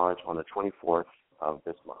launch on the 24th of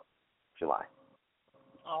this month, July.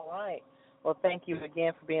 All right. Well, thank you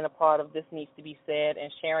again for being a part of This Needs to Be Said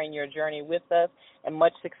and sharing your journey with us, and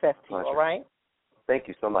much success to you, all right? Thank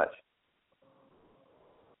you so much.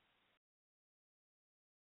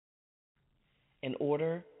 In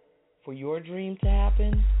order for your dream to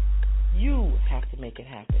happen, you have to make it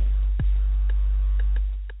happen.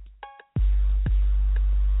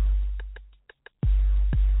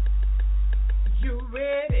 You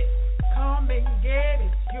ready? Come and get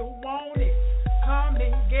it. You want it? Come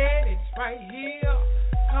and get it right here.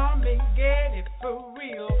 Come and get it for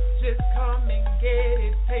real. Just come and get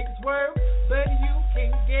it. Takes work, but you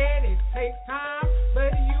can get it. Takes time,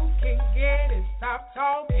 but you can get it. Stop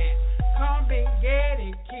talking. Come and get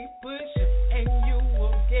it. Keep pushing, and you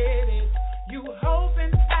will get it. You hope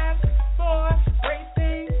and ask for great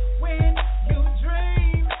things when you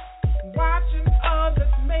dream. Watching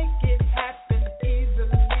others make it happen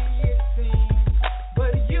easily, it seems.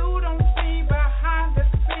 But you don't see behind the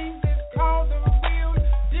scenes. It's called the real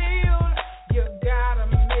deal. You gotta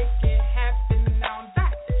make it happen now.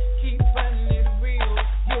 That's keeping it real.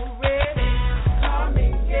 You ready? Come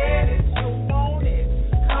and get it. You want it.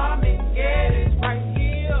 Come and get it right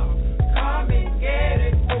here. Come and get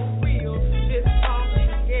it for real. Just come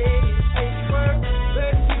and get it. Take work,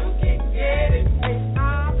 but you can get it. Take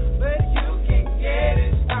time, but you can get it.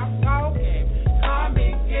 Stop talking. Come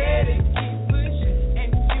and get it. Keep pushing,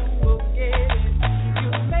 and you will get it.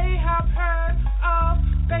 You may have heard of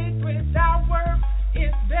faith without work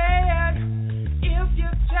is dead. If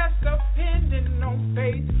you're just depending on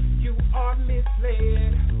faith, you are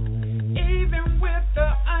misled. Even with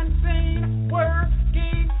the unseen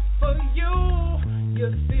working for you,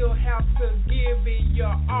 you still have to give it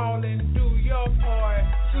your all and do your part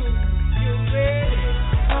too. You ready?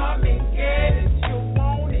 Come and get it. You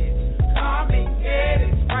want it. Come and get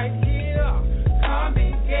it right here. Come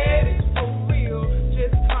and get it for real.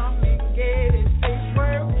 Just come and get it. Take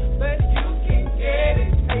work, but you can get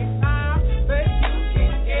it. Take time, but you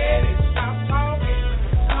can get it. Stop talking.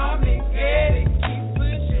 Come and get it. Keep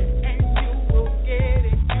pushing, and you will get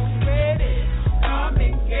it. You ready? Come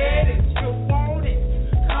and get it. You want it.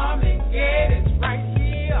 Come and get it right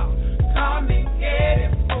here. Come and get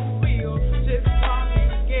it for real. Just come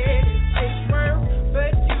and get it. Take work,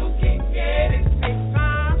 but you can get it. Take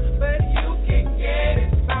time, but you can get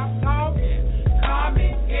it. Stop talking. Come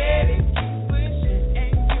and get it. Keep pushing,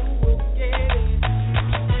 and you will get it.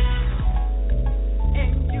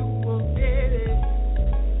 And you will get it.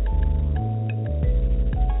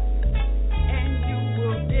 And you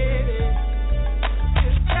will get it.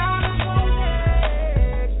 You gotta want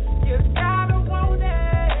it. You gotta want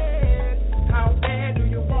it. How bad do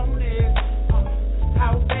you want it?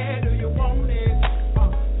 How bad do you want it?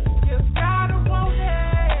 You gotta want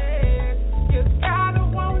it. You gotta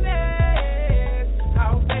want it.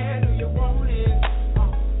 How bad do you want it?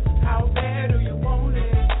 How bad do you want it?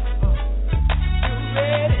 You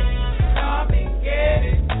ready? Come and get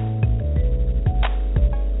it.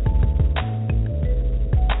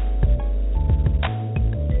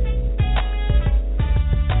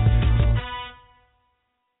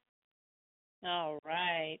 All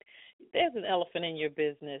right. There's an elephant in your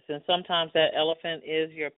business, and sometimes that elephant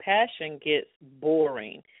is your passion gets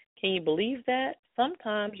boring, Can you believe that?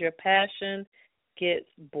 Sometimes your passion gets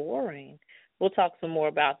boring. We'll talk some more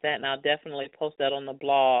about that, and I'll definitely post that on the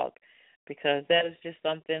blog because that is just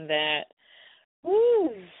something that,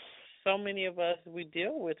 so many of us we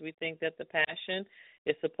deal with. We think that the passion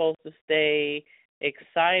is supposed to stay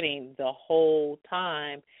exciting the whole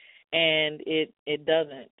time, and it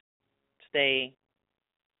doesn't stay.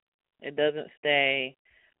 It doesn't stay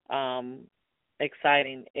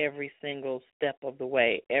exciting every single step of the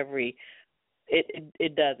way.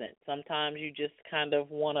 It doesn't. Sometimes you just kind of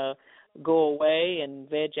want to go away and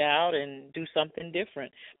veg out and do something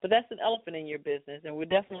different. But that's an elephant in your business, and we're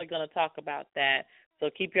definitely going to talk about that. So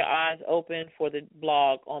keep your eyes open for the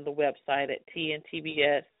blog on the website at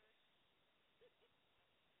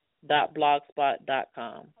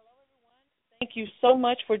tntbs.blogspot.com. Thank you so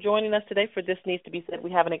much for joining us today for This Needs to Be Said.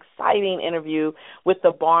 We have an exciting interview with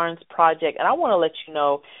the Barnes Project, and I want to let you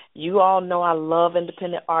know, you all know I love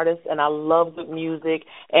independent artists and I love good music,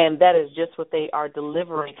 and that is just what they are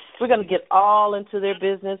delivering. We're going to get all into their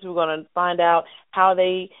business. We're going to find out how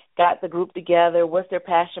they got the group together, what's their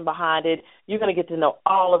passion behind it. You're going to get to know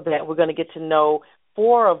all of that. We're going to get to know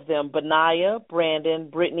 4 of them, Benaya, Brandon,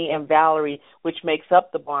 Brittany, and Valerie, which makes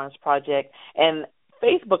up the Barnes Project. And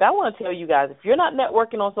Facebook, I want to tell you guys, if you're not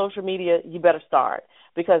networking on social media, you better start,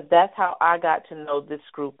 because that's how I got to know this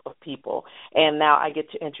group of people, and now I get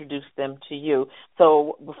to introduce them to you.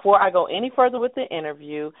 So before I go any further with the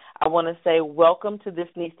interview, I want to say welcome to This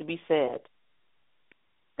Needs to Be Said.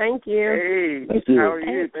 Thank you. Hey, Thank you. How are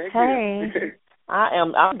you? Thank you.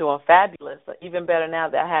 I'm doing fabulous. Even better now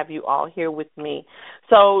that I have you all here with me.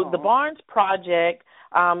 So the Barnes Project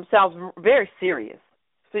sounds very serious.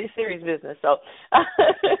 Serious business. So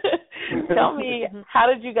tell me, how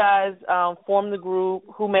did you guys form the group?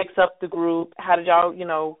 Who makes up the group? How did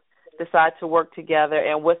y'all, decide to work together?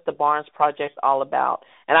 And what's the Barnes Project all about?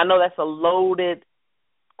 And I know that's a loaded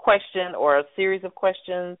question or a series of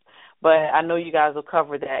questions, but I know you guys will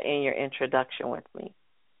cover that in your introduction with me.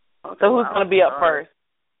 Okay, so who's going to be up first?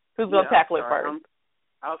 Who's going to tackle it first?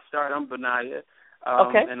 I'll start. I'm Benaya.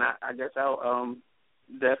 Okay. And I guess I'll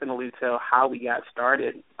definitely tell how we got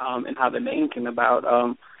started and how the name came about.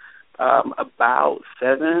 About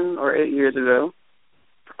 7 or 8 years ago,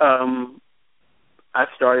 I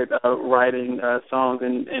started writing songs,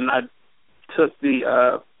 and I took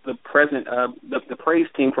the praise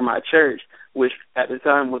team from my church, which at the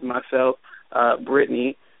time was myself,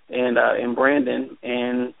 Brittany, and Brandon,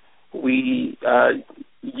 and we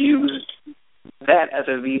used that as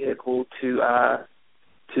a vehicle to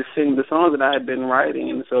sing the songs that I had been writing.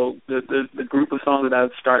 And so the group of songs that I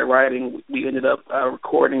started writing, we ended up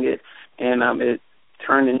recording it, and it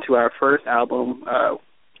turned into our first album,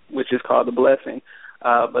 which is called The Blessing.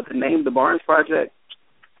 But the name, The Barnes Project,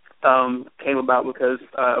 came about because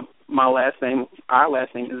our last name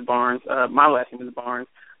is Barnes. My last name is Barnes.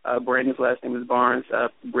 Brandon's last name is Barnes.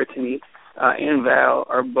 Brittany and Val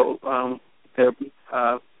are both, their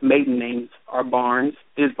maiden names are Barnes,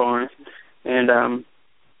 and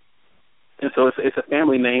so it's a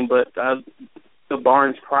family name, but the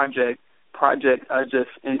Barnes Project just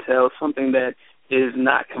entails something that is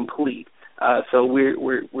not complete. So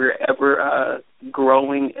we're ever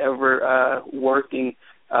growing, ever working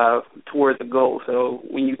towards a goal. So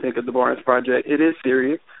when you think of the Barnes Project, it is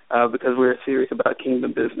serious because we're serious about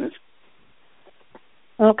kingdom business.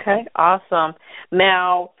 Okay, awesome.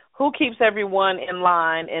 Now, who keeps everyone in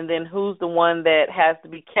line, and then who's the one that has to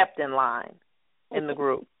be kept in line in the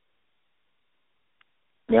group?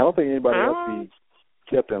 I don't think anybody else be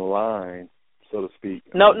kept in line, so to speak.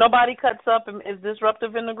 No, nobody cuts up and is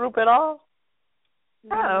disruptive in the group at all?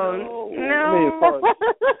 No.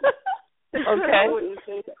 Okay.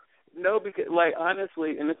 No, because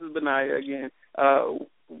honestly, and this is Benaya again,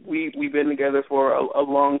 we've been together for a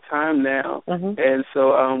long time now, and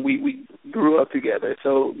so we grew up together.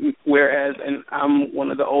 So whereas, and I'm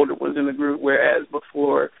one of the older ones in the group, whereas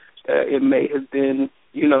before it may have been,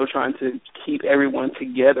 trying to keep everyone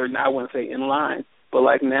together, not I wouldn't say in line, but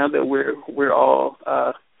now that we're all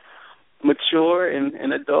mature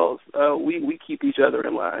and adults, we keep each other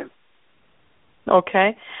in line.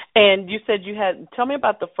 Okay. And you said tell me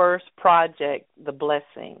about the first project, The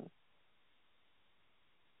Blessing.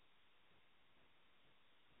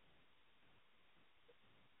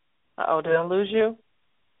 Did I lose you?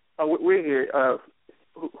 We're here.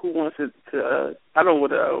 Who wants it to, I don't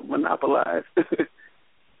want to monopolize.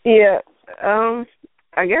 Yeah.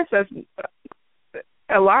 I guess that's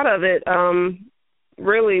a lot of it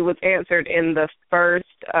really was answered in the first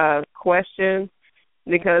question,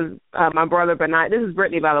 because my brother Benaya, this is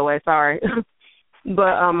Brittany, by the way, sorry.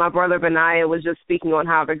 But my brother Benaiah was just speaking on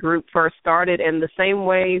how the group first started, and the same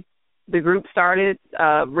way the group started,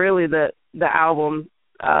 really the album,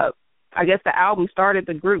 I guess the album started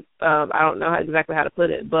the group. I don't know exactly how to put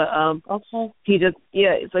it, but okay. He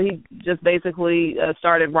just basically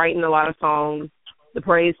started writing a lot of songs. The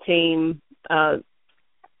praise team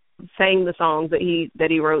sang the songs that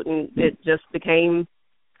he wrote, and it just became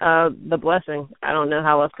the blessing. I don't know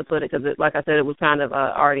how else to put it because, like I said, it was kind of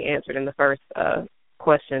already answered in the first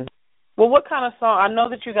question. Well, what kind of song? I know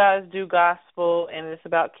that you guys do gospel and it's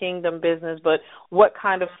about kingdom business, but what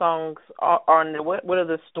kind of songs are on there? What are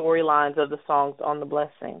the storylines of the songs on the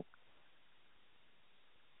blessing?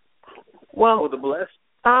 Well, the bless.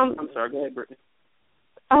 I'm sorry. Go ahead, Brittany.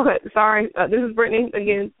 Okay, sorry. This is Brittany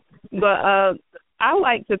again. But I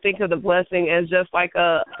like to think of the blessing as just like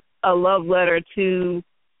a love letter to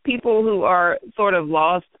people who are sort of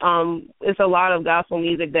lost. It's a lot of gospel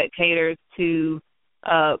music that caters to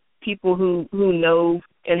people who know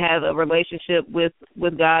and have a relationship with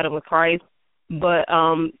God and with Christ. But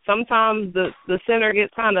sometimes the sinner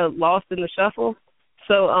gets kind of lost in the shuffle.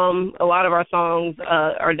 So a lot of our songs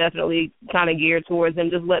are definitely kind of geared towards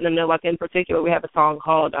them, just letting them know, like in particular, we have a song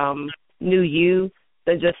called New You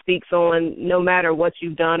that just speaks on no matter what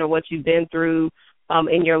you've done or what you've been through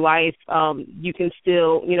in your life, you can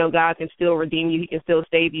still, God can still redeem you. He can still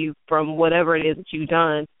save you from whatever it is that you've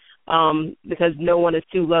done, because no one is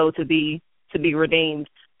too low to be redeemed.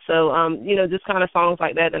 So, just kind of songs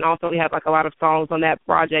like that. And also we have like a lot of songs on that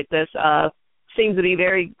project that seems to be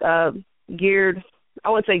very geared, I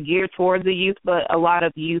wouldn't say geared towards the youth, but a lot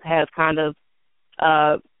of youth have kind of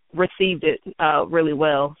received it really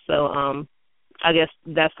well. So I guess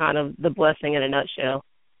that's kind of the blessing in a nutshell.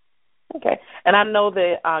 Okay. And I know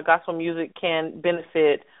that gospel music can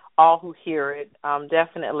benefit all who hear it,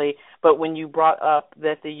 definitely. But when you brought up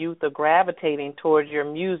that the youth are gravitating towards your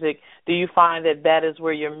music, do you find that that is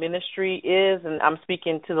where your ministry is? And I'm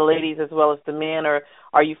speaking to the ladies as well as the men, or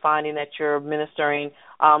are you finding that you're ministering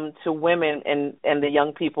to women and the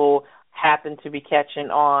young people happen to be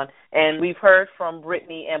catching on? And we've heard from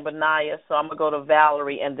Brittany and Benaiah, so I'm going to go to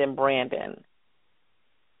Valerie and then Brandon.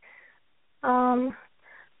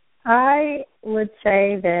 I would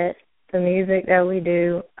say that the music that we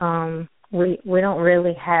do, we don't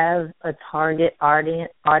really have a target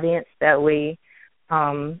audience that we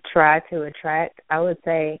try to attract. I would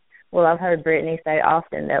say, well, I've heard Brittany say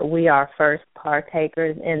often that we are first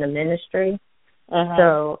partakers in the ministry.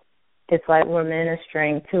 So it's like we're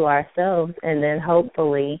ministering to ourselves, and then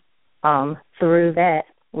hopefully through that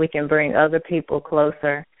we can bring other people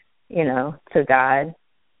closer, to God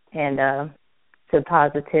and to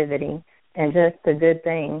positivity and just the good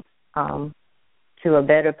things, to a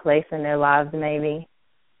better place in their lives maybe.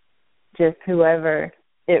 Just whoever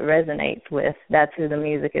it resonates with, that's who the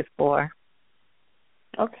music is for.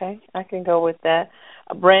 Okay, I can go with that.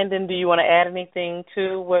 Brandon, do you want to add anything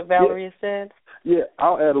to what Valerie said? Yeah,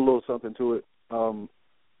 I'll add a little something to it.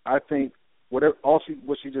 I think what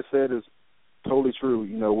she just said is totally true.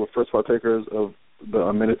 We're first partakers of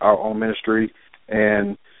our own ministry,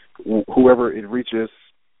 and whoever it reaches,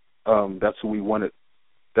 that's who we want it.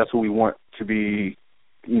 That's who we want to be,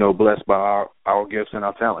 blessed by our gifts and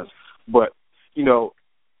our talents. But,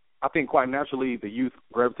 I think quite naturally the youth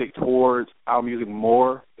gravitate towards our music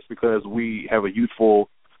more. It's because we have a youthful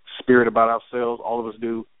spirit about ourselves. All of us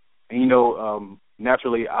do. And,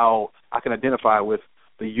 naturally I can identify with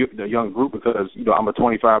the young group because, I'm a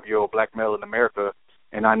 25-year-old black male in America,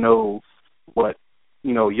 and I know what,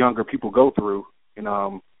 younger people go through. And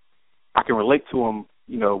I can relate to them,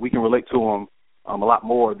 we can relate to them a lot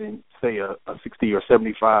more than, say, a 60 or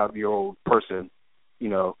 75-year-old person,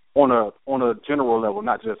 on a general level,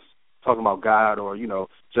 not just talking about God or,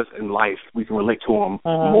 just in life. We can relate to them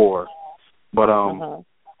more. But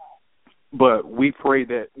but we pray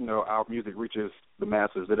that, our music reaches the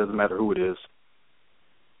masses. It doesn't matter who it is.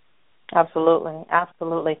 Absolutely,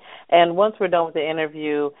 absolutely. And once we're done with the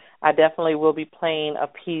interview, I definitely will be playing a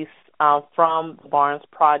piece from the Barnes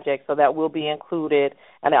Project, so that will be included.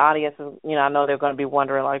 And the audience is, I know they're going to be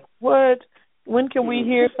wondering, like, what? When can we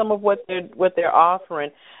hear some of what they're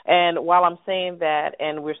offering? And while I'm saying that,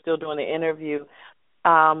 and we're still doing the interview,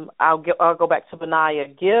 I'll go back to Benaiah.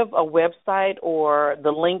 Give a website or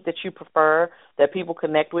the link that you prefer that people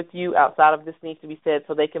connect with you outside of This Needs to Be Said,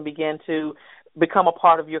 so they can begin to become a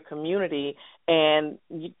part of your community and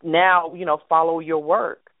now, follow your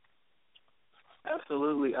work.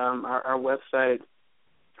 Absolutely. Our website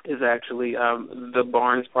is actually the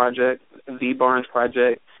Barnes Project,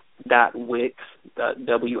 thebarnesproject.wix,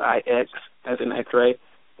 WIX, as in X-ray,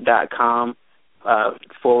 .com,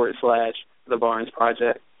 / The Barnes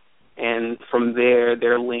Project. And from there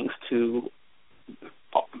are links to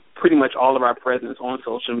pretty much all of our presence on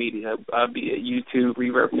social media, be it YouTube,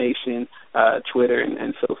 Reverb Nation, Twitter,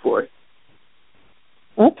 and so forth.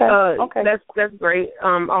 Okay. Okay. That's great.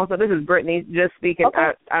 Also, this is Brittany just speaking.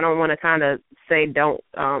 Okay. I don't want to kind of say don't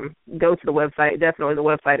go to the website. Definitely, the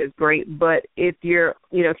website is great. But if you're,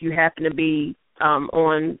 if you happen to be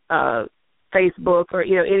on Facebook or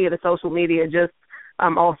any of the social media, just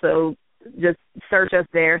also just search us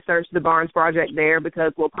there. Search the Barnes Project there,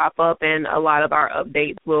 because we'll pop up, and a lot of our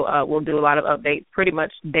updates we'll do a lot of updates pretty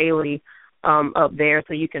much daily up there,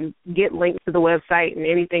 so you can get links to the website and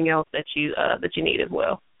anything else that you need as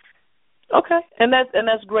well. Okay, and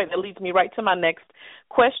that's great. That leads me right to my next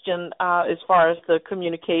question, as far as the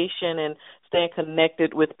communication and staying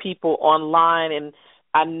connected with people online. And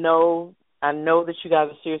I know that you guys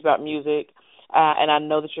are serious about music, and I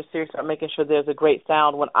know that you're serious about making sure there's a great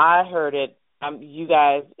sound. When I heard it, you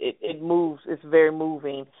guys, it moves. It's very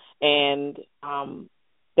moving, and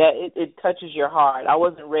that it touches your heart. I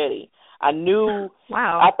wasn't ready. I knew.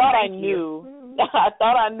 Wow. I thought I knew. I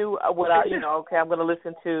thought I knew what okay, I'm going to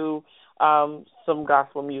listen to some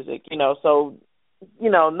gospel music, so,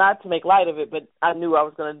 not to make light of it, but I knew I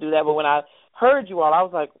was going to do that. But when I heard you all, I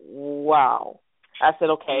was like, wow. I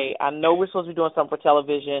said, okay, I know we're supposed to be doing something for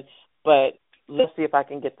television, but let's see if I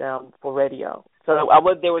can get them for radio. So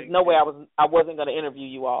there was no way I wasn't going to interview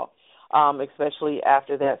you all, especially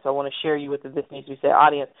after that. So I want to share you with the This Needs to Be Said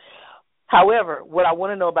audience. However, what I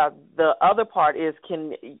want to know about the other part is,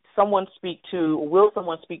 will someone speak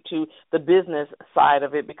to the business side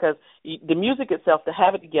of it? Because the music itself, to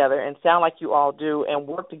have it together and sound like you all do and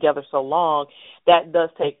work together so long, that does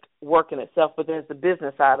take work in itself. But there's the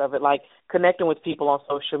business side of it, like connecting with people on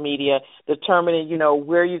social media, determining,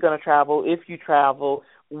 where you're going to travel, if you travel,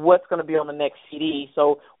 what's going to be on the next CD.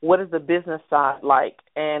 So what is the business side like?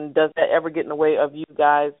 And does that ever get in the way of you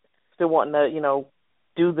guys still wanting to,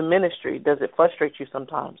 do the ministry? Does it frustrate you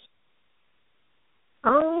sometimes?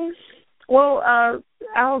 Well,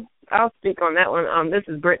 I'll speak on that one. This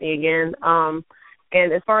is Brittany again.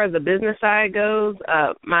 And as far as the business side goes,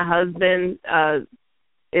 my husband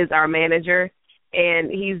is our manager,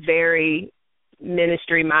 and he's very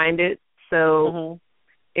ministry minded. So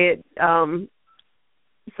it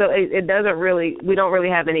doesn't really, we don't really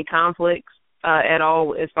have any conflicts at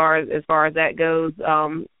all as far as that goes.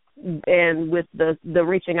 And with the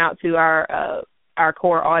reaching out to our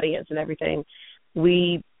core audience and everything,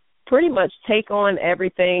 we pretty much take on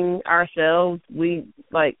everything ourselves. We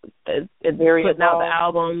putting out the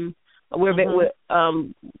album.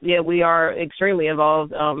 We are extremely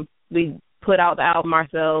involved. We put out the album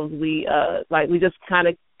ourselves. We just kind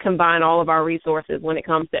of combine all of our resources when it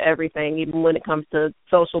comes to everything. Even when it comes to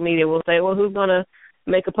social media, we'll say, well, who's gonna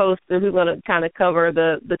make a post, or who's going to kind of cover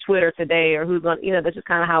the Twitter today, or who's going to, that's just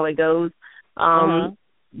kind of how it goes.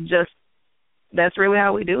 Just, that's really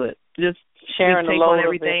how we do it. Just sharing the load on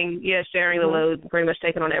everything. Yeah, sharing the load, pretty much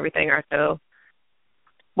taking on everything ourselves.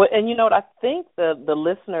 Well, and you know what, I think the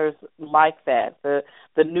listeners like that,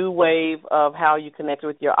 the new wave of how you connect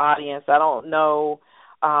with your audience. I don't know,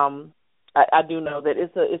 I do know that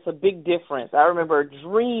it's a big difference. I remember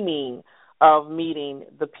dreaming of meeting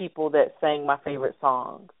the people that sang my favorite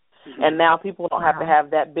songs. And now people don't have to have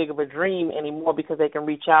that big of a dream anymore, because they can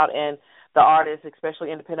reach out, and the artists,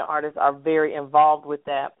 especially independent artists, are very involved with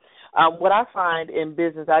that. What I find in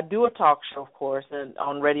business, I do a talk show, of course, and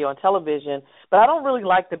on radio and television, but I don't really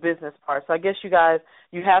like the business part. So I guess you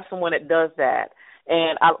have someone that does that.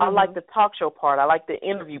 And I like the talk show part. I like the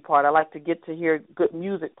interview part. I like to get to hear good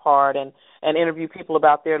music part and interview people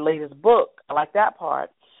about their latest book. I like that part.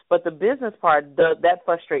 But the business part, that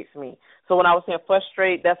frustrates me. So when I was saying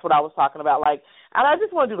frustrate, that's what I was talking about. And I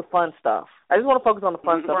just want to do the fun stuff. I just want to focus on the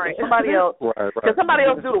fun stuff. Right. Somebody else, can somebody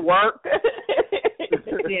else do the work?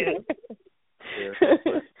 Yeah.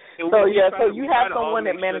 So you have someone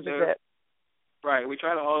that manages that. Right. We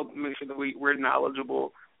try to all make sure that we're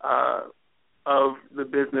knowledgeable of the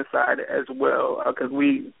business side as well, because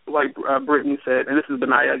we, like Brittany said, and this is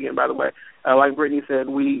Benaya again, by the way, like Brittany said,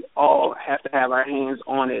 we all have to have our hands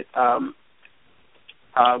on it, on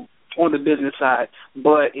the business side,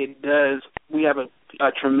 but we have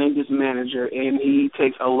a tremendous manager, and he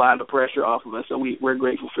takes a lot of pressure off of us, so we're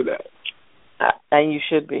grateful for that. And you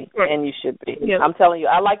should be. Yep. I'm telling you,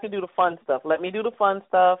 I like to do the fun stuff. Let me do the fun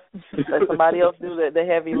stuff. Let somebody else do the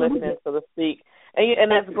heavy lifting, so to speak.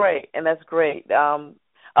 And that's great.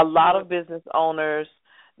 A lot of business owners,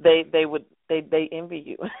 they they envy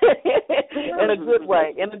you in a good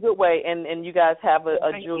way, and you guys have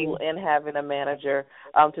a jewel in having a manager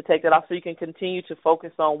to take that off, so you can continue to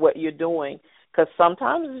focus on what you're doing, because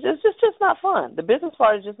sometimes it's just not fun. The business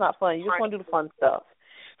part is just not fun. You just want to do the fun stuff.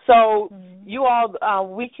 So you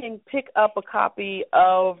all, we can pick up a copy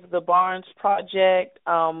of the Barnes Project.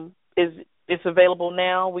 It's available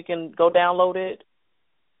now? We can go download it?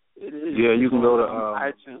 Yeah, you can go to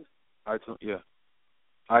iTunes. Yeah,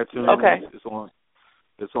 iTunes. Okay.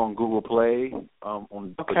 It's on Google Play.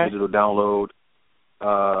 On digital download.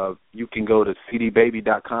 You can go to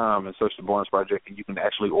cdbaby.com and search the Barnes Project, and you can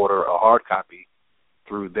actually order a hard copy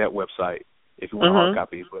through that website if you want a hard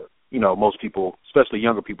copy. But most people, especially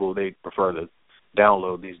younger people, they prefer to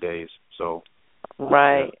download these days. So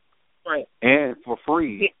right. And for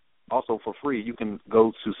free, you can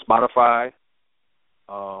go to Spotify.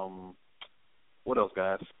 What else,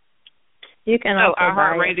 guys? You can also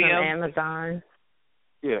buy it Radio. from Amazon.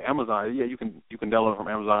 Yeah, Amazon. Yeah, you can download it from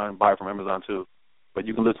Amazon, buy it from Amazon too. But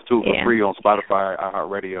you can listen to it for free on Spotify,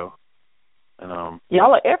 iHeartRadio. And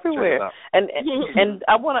y'all are everywhere. And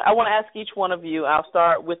I want to ask each one of you. I'll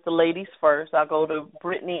start with the ladies first. I'll go to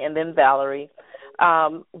Brittany and then Valerie.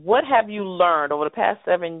 What have you learned over the past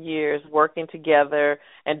 7 years working together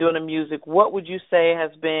and doing the music? What would you say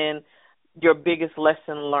has been your biggest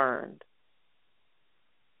lesson learned?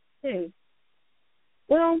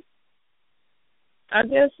 Well, I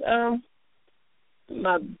guess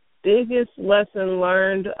my biggest lesson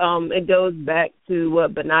learned, it goes back to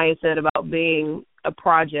what Benaya said about being a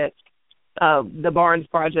project, the Barnes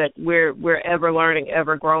Project. We're ever learning,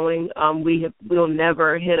 ever growing. We'll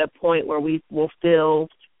never hit a point where we will feel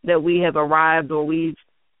that we have arrived or we've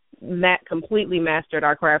completely mastered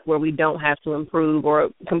our craft, where we don't have to improve, or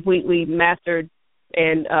completely mastered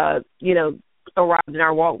and arrived in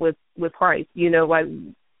our walk with Christ.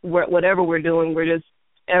 Whatever we're doing, we're just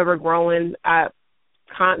ever growing. I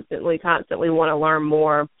constantly want to learn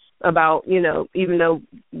more about, even though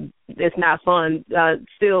it's not fun,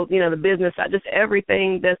 still, the business, just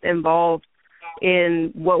everything that's involved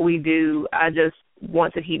in what we do. I just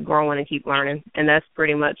want to keep growing and keep learning, and that's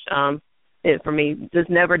pretty much it for me. Just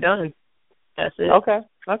never done. That's it.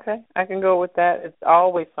 Okay. I can go with that. It's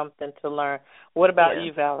always something to learn. What about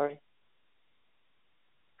you, Valerie?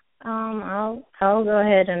 I'll go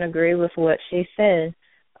ahead and agree with what she said.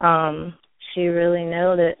 She really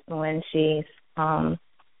nailed it when she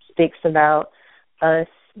speaks about us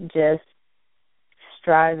just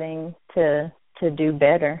striving to do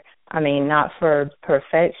better. I mean, not for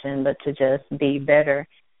perfection, but to just be better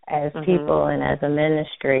as people and as a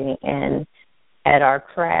ministry and at our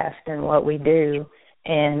craft and what we do.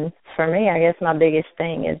 And for me, I guess my biggest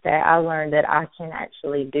thing is that I learned that I can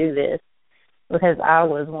actually do this, because I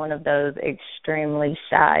was one of those extremely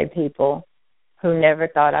shy people who never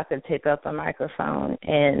thought I could pick up a microphone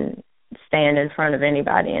and stand in front of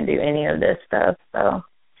anybody and do any of this stuff. So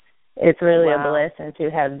it's really a blessing to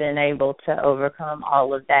have been able to overcome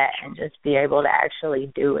all of that and just be able to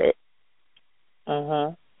actually do it.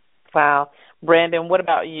 Wow. Brandon, what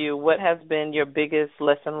about you? What has been your biggest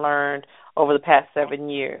lesson learned over the past 7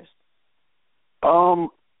 years? I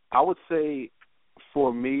would say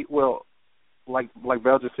for me, well, like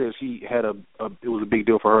Val just said, she had it was a big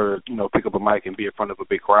deal for her to, pick up a mic and be in front of a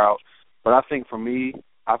big crowd. But I think for me,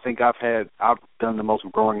 I've done the most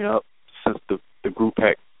growing up since the group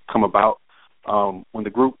had come about. When the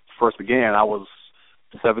group first began, I was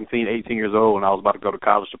 17, 18 years old, and I was about to go to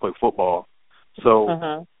college to play football. So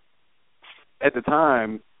at the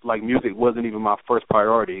time, music wasn't even my first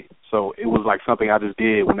priority. So it was something I just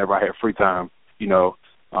did whenever I had free time,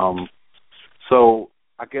 So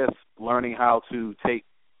I guess learning how to take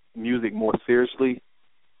music more seriously,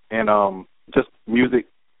 and just music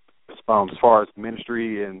as far as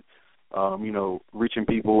ministry and reaching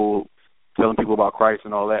people, telling people about Christ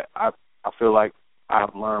and all that. I feel like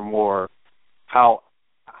I've learned more how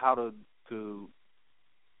to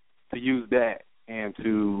use that, and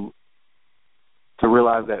to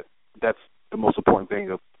realize that that's the most important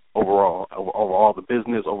thing of overall the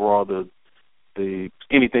business, overall the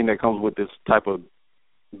anything that comes with this type of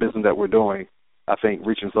business that we're doing. I think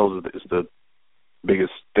reaching souls is the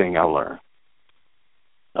biggest thing I learned.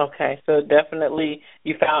 Okay, so definitely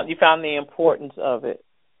you found the importance of it.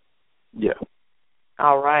 Yeah.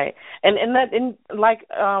 All right, and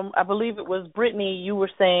I believe it was Brittany. You were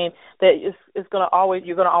saying that you're gonna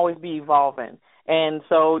always be evolving, and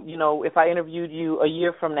so if I interviewed you a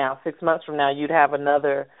year from now, 6 months from now, you'd have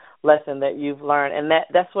another lesson that you've learned, and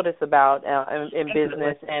that's what it's about in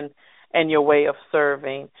business and your way of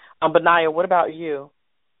serving. Benaya, what about you?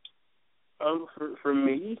 For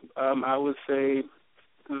me, I would say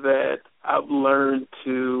that I've learned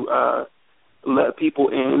to let people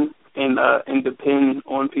in and depend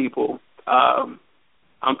on people.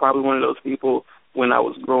 I'm probably one of those people when I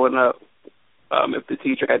was growing up. If the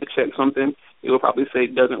teacher had to check something, it would probably say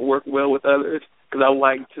it doesn't work well with others because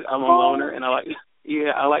I'm a loner and I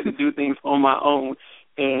like to do things on my own.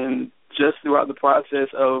 And just throughout the process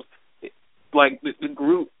of like the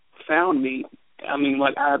group found me. I mean,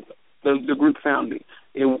 like the group found me.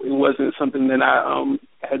 It wasn't something that I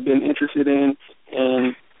had been interested in,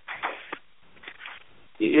 and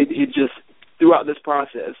it just throughout this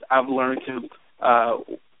process, I've learned to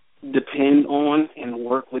depend on and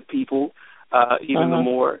work with people even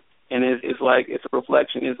more. And it's like it's a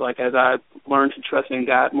reflection. It's like as I learn to trust in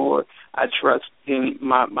God more, I trust in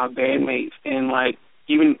my bandmates, and like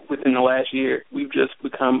even within the last year, we've just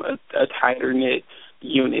become a tighter knit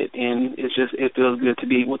unit, and it feels good to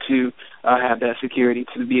be able to have that security,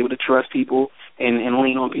 to be able to trust people and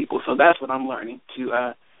lean on people. So that's what I'm learning,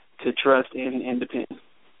 to trust and depend.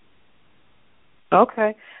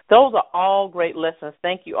 Okay. Those are all great lessons.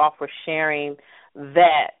 Thank you all for sharing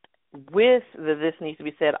that with the This Needs to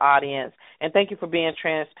Be Said audience. And thank you for being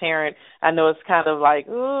transparent. I know it's kind of like,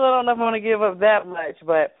 I don't know if I want to give up that much,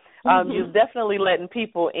 but you're definitely letting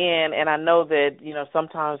people in. And I know that,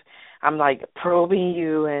 sometimes I'm like probing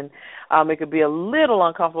you, and it could be a little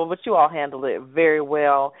uncomfortable, but you all handle it very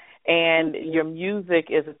well. And your music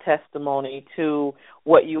is a testimony to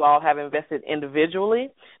what you all have invested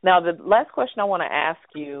individually. Now, the last question I want to ask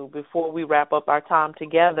you before we wrap up our time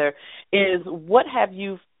together is, what have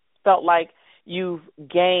you felt like you've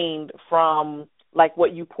gained from, like,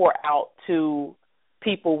 what you pour out to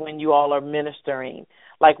people when you all are ministering?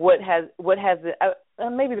 Like,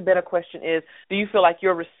 maybe the better question is, do you feel like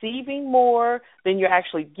you're receiving more than you're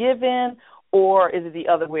actually giving, or is it the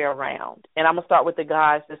other way around? And I'm going to start with the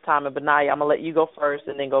guys this time, and Benaya, I'm going to let you go first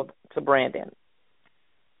and then go to Brandon.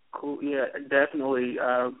 Cool. Yeah, definitely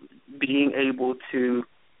being able to,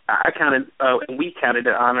 we counted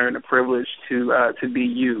it honor and a privilege to be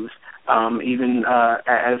used. Even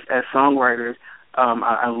as songwriters,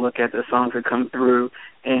 I look at the songs that come through,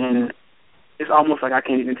 and it's almost like I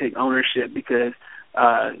can't even take ownership because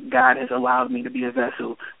God has allowed me to be a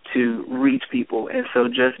vessel to reach people. And so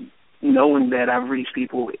just knowing that I've reached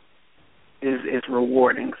people is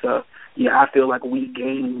rewarding. So, yeah, I feel like we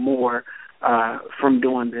gain more from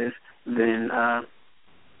doing this than I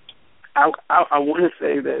want to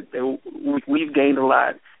say that we've gained a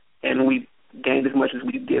lot, and we've gained as much as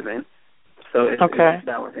we've given. So it's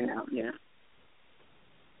balancing out, yeah.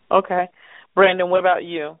 Okay. Brandon, what about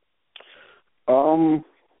you?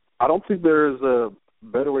 I don't think there's a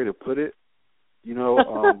better way to put it.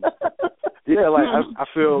 Yeah, like I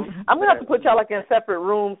feel. I'm gonna have to put y'all like in a separate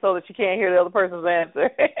room so that you can't hear the other person's answer.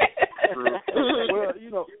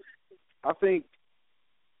 Well, I think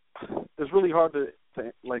it's really hard to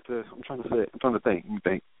I'm trying to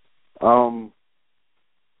think.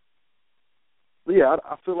 Yeah,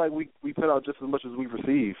 I feel like we put out just as much as we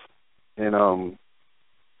receive, and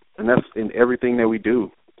that's in everything that we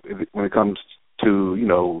do when it comes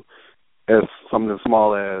to as something as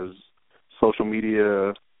small as social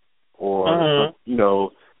media or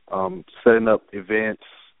setting up events.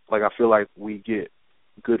 Like, I feel like we get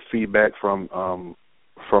good feedback from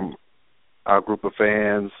our group of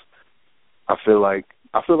fans. I feel like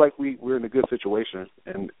we're in a good situation,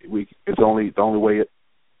 and it's the only way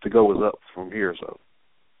to go is up from here. So.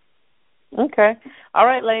 Okay. All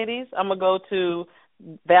right, ladies. I'm gonna go to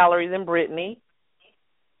Valerie and Brittany.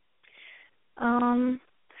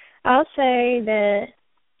 I'll say that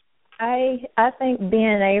I think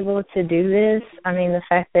being able to do this, I mean, the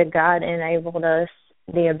fact that God enabled us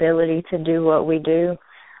the ability to do what we do,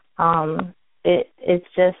 it's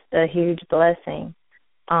just a huge blessing.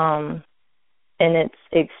 And it's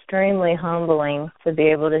extremely humbling to be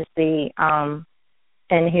able to see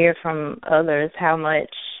and hear from others how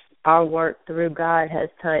much our work through God has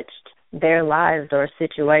touched their lives or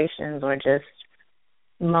situations or just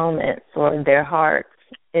moments or their hearts.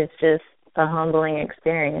 It's just a humbling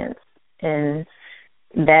experience. And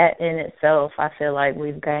that in itself, I feel like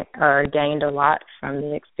we've gained a lot from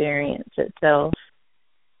the experience itself.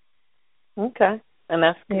 Okay. And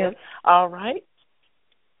that's good. Yeah. All right.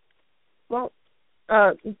 Well,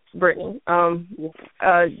 Brittany, I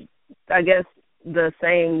guess the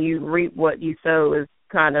saying "you reap what you sow" is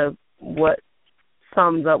kind of what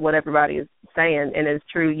sums up what everybody is saying, and it's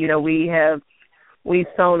true. We've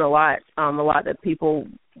sown a lot that people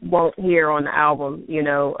won't hear on the album.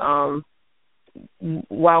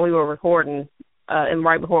 While we were recording, and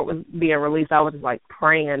right before it was being released, I was just like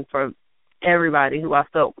praying for everybody who I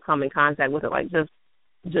felt come in contact with it, like just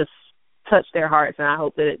touch their hearts, and I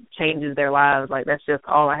hope that it changes their lives. Like, that's just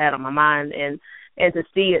all I had on my mind, and to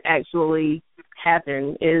see it actually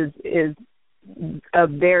happen is a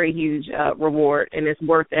very huge reward, and it's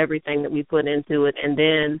worth everything that we put into it. And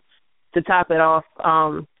then to top it off,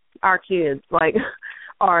 our kids like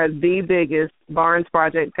are the biggest Barnes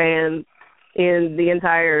Project fans in the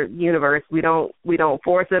entire universe. We don't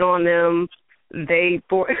force it on them. They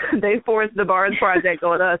force the Barnes Project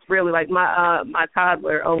on us, really. Like my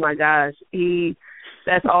toddler, oh my gosh,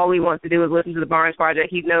 that's all he wants to do is listen to the Barnes Project.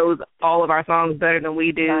 He knows all of our songs better than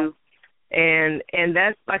we do. And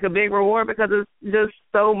that's like a big reward, because there's just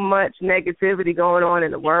so much negativity going on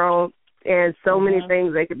in the world, and so many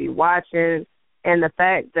things they could be watching, and the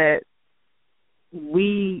fact that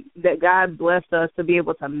God blessed us to be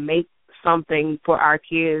able to make something for our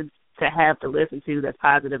kids to have to listen to that's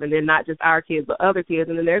positive, and then not just our kids but other kids,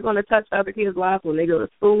 and then they're going to touch other kids' lives when they go to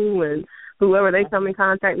school and whoever they come in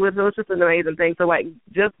contact with. So it's just an amazing thing. So like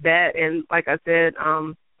just that, and like I said,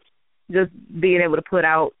 just being able to put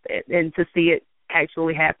out and to see it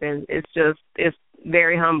actually happen, it's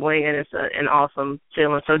very humbling, and it's an awesome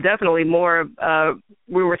feeling. So definitely more,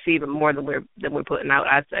 we're receiving more than we're putting out,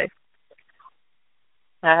 I'd say.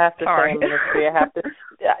 I have to say,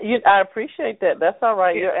 I appreciate that. That's all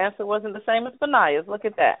right. Your answer wasn't the same as Benaya's. Look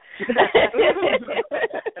at that.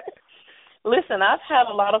 Listen, I've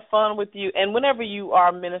had a lot of fun with you, and whenever you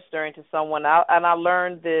are ministering to someone, I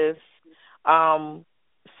learned this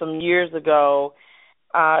some years ago,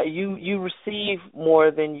 you receive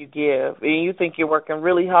more than you give. And you think you're working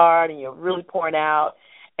really hard and you're really pouring out,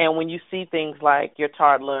 and when you see things like your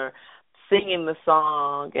toddler singing the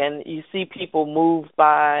song, and you see people moved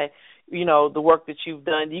by, the work that you've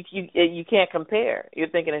done, you can't compare. You're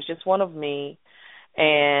thinking it's just one of me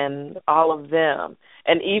and all of them.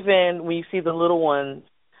 And even when you see the little ones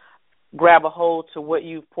grab a hold to what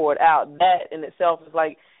you've poured out, that in itself is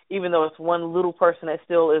like, even though it's one little person, that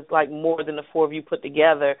still is like more than the four of you put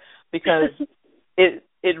together, because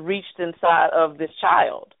it reached inside of this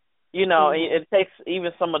child. It takes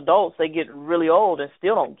even some adults, they get really old and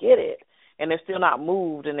still don't get it, and they're still not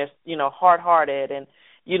moved, and they're hard-hearted, and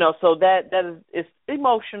so that is, it's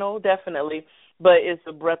emotional, definitely, but it's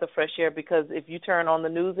a breath of fresh air, because if you turn on the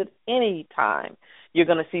news at any time, you're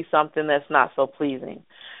going to see something that's not so pleasing.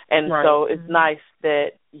 And so it's nice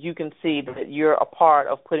that you can see that you're a part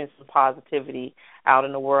of putting some positivity out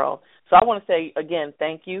in the world. So I want to say, again,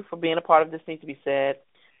 thank you for being a part of This Needs to Be Said.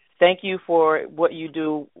 Thank you for what you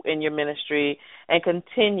do in your ministry, and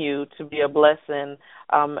continue to be a blessing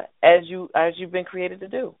as you've been created to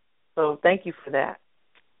do. So thank you for that.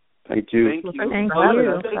 Thank you. Thank you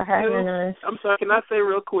for having us. I'm sorry, can I say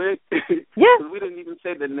real quick? Yes. We didn't even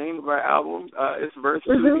say the name of our album. It's Verse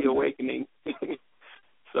 2, The Awakening.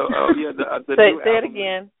 So, the say new it album,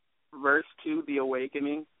 again. Verse 2, The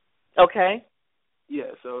Awakening. Okay.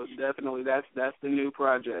 Yeah, so definitely that's the new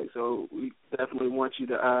project. So we definitely want you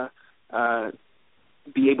to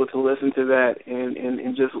be able to listen to that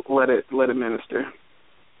and just let it minister.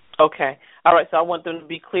 Okay. All right, so I want them to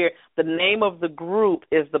be clear. The name of the group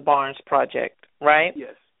is the Barnes Project, right?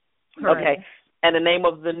 Yes. Okay. And the name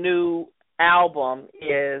of the new album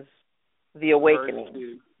is The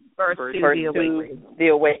Awakening. Verse 2, The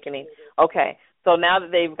Awakening. Okay. So now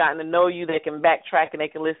that they've gotten to know you, they can backtrack and they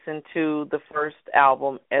can listen to the first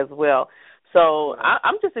album as well. So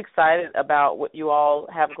I'm just excited about what you all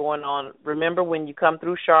have going on. Remember, when you come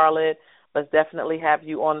through Charlotte, let's definitely have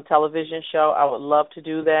you on a television show. I would love to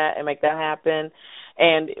do that and make that happen.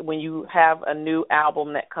 And when you have a new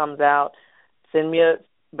album that comes out, send me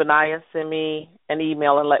an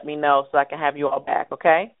email and let me know so I can have you all back,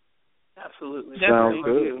 okay? Absolutely. Sounds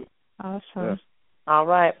good. Awesome. Yeah. All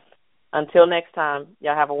right. Until next time,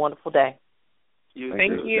 y'all have a wonderful day.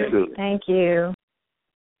 Thank you. Thank you.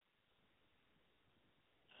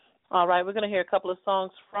 All right, we're going to hear a couple of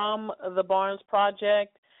songs from the Barnes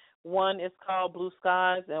Project. One is called Blue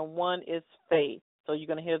Skies, and one is Faith. So you're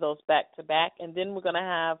going to hear those back to back. And then we're going to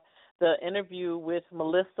have the interview with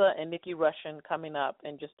Melissa and Nikki Russian coming up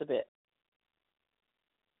in just a bit.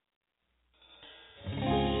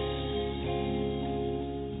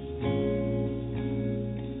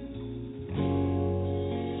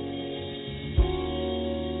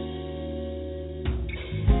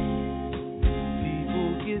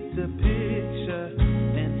 The picture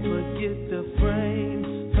and forget the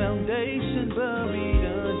frame, foundation buried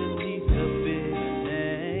underneath the big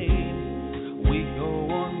name. We go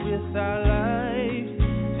on with our life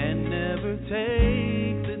and never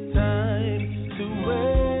take the time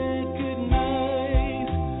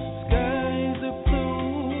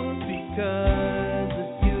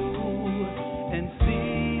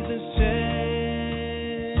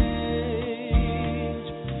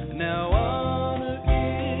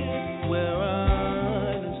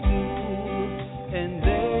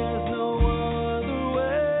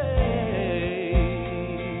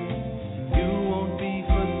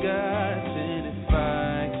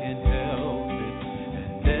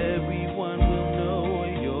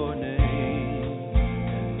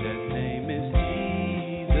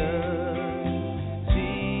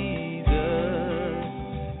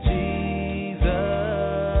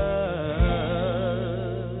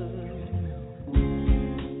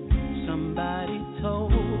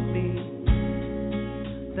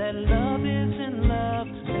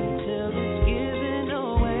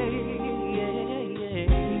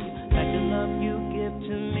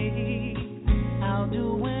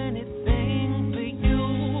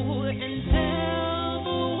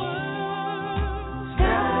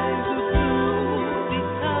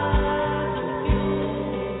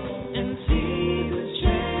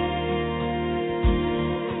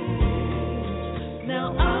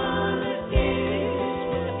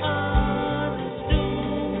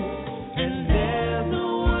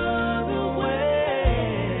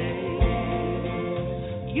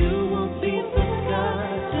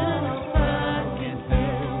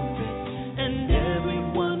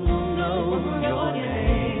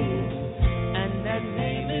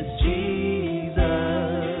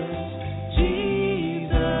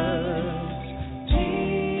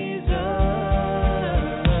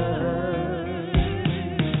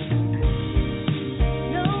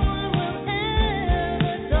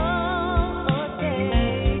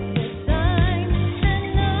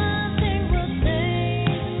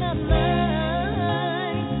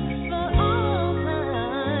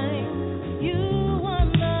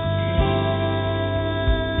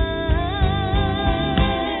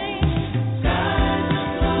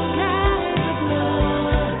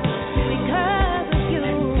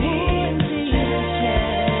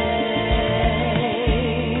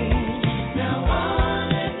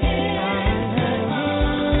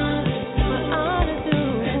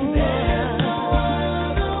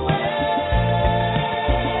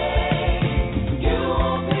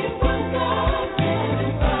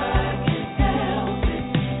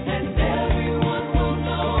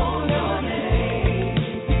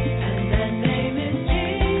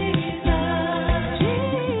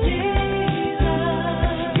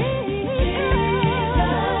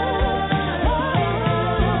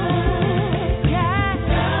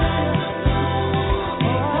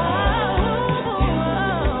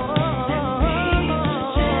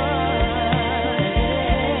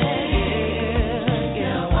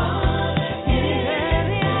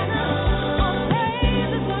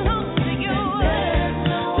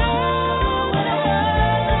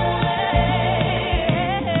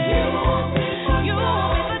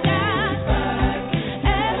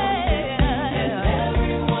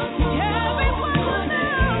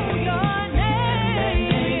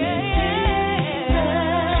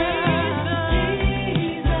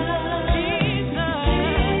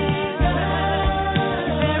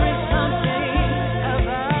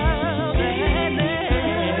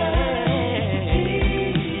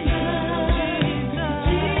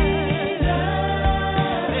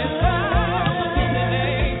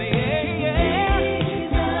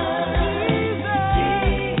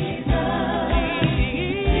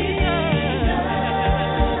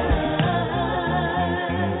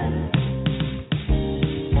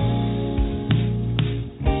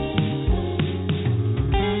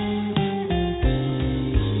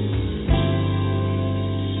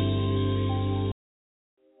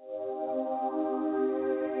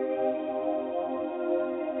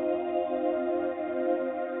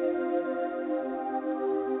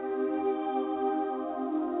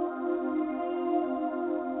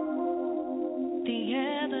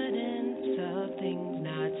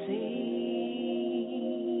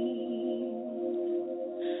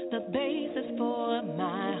the basis for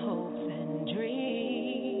my hopes and dreams,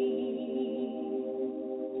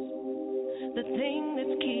 the thing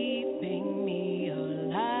that's keeping me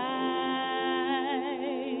alive.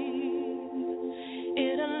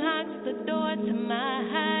 It unlocks the door to my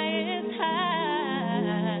highest high.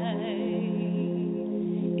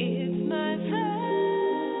 It's my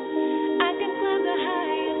faith. I can climb the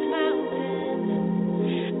highest mountain.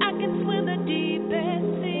 I can swim the deepest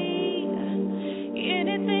sea.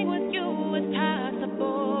 Anything with you is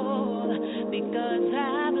possible because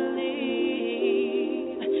I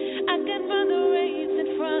believe. I can run the race in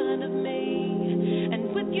front of me,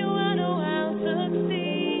 and with you I know I'll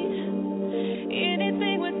succeed.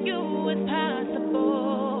 Anything with you is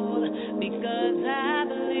possible because I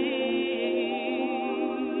believe.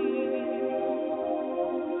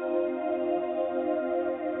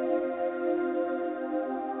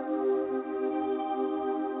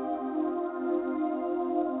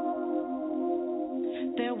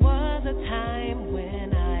 There was a time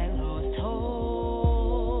when I lost hope.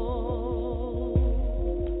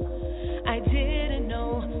 I didn't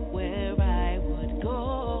know where I would go.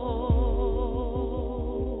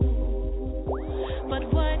 But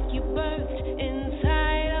what you birthed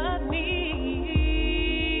inside of me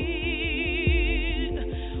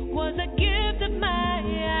was a gift of my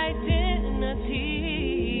identity.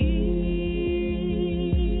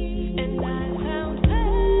 And I found faith.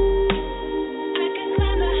 I can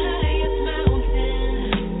climb the highest mountain.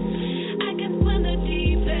 I can swim the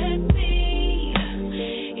deepest sea.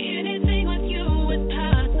 Anything with you is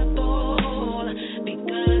possible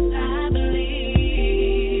because I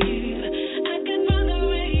believe. I can run the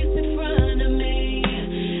race in front of me,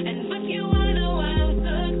 and with you I know I'll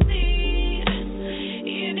succeed.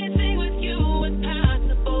 Anything with you is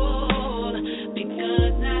possible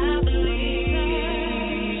because I believe.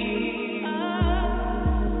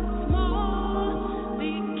 Small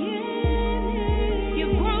beginning,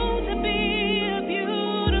 you've grown to be a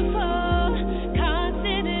beautiful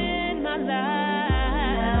constant in my life.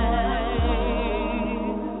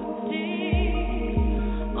 Deep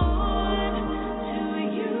on to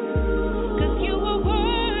you, 'cause you were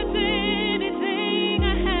worth anything I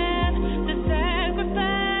have to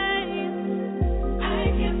sacrifice. I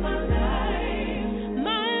give my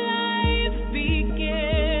life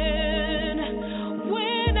began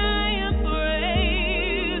when I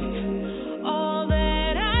embraced all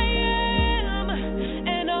that I am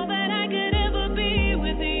and all that I could ever be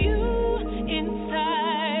with you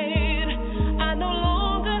inside. I no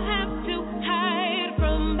longer have to hide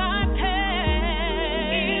from my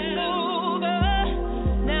past. It's over.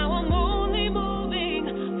 Now I'm only moving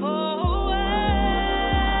forward.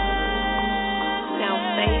 Now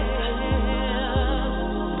faith,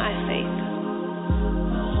 my faith,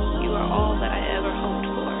 you are all that I ever hoped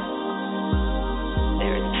for.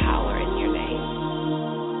 There is power in your name.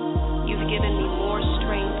 You've given me more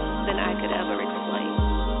strength than I could ever explain.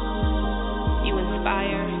 You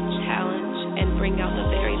inspire, challenge, and bring out the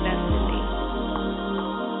very best in me.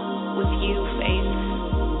 With you, faith,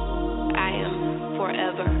 I am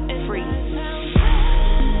forever free. I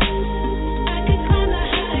can climb the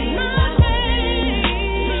highest mountain.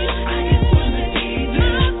 I can swim the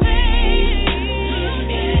deepest sea.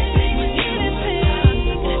 Anything with you is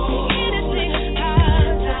possible. Anything is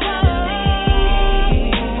possible.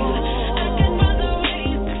 I can run the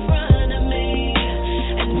race in front of me,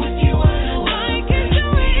 and with you I know I can do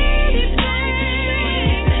anything.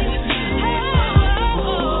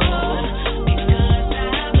 Because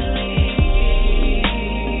I believe.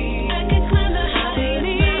 I can climb the highest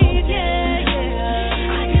mountain, yeah.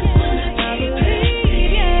 I can swim the deepest sea,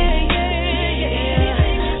 yeah.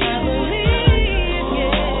 I believe,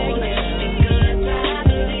 yeah. Because I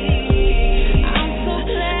believe. I'm so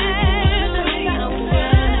glad that I found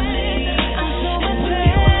faith. I'm so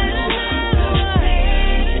impressed.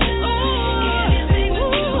 Anything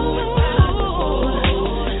with you is possible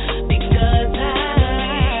because I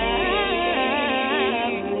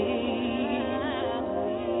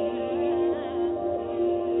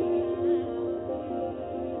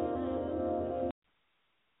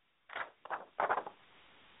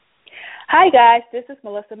Hi, guys. This is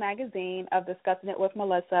Melissa Magazine of Discussing It with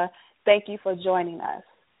Melissa. Thank you for joining us.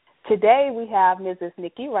 Today we have Mrs.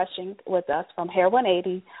 Nikki Rushing with us from Hair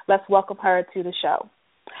 180. Let's welcome her to the show.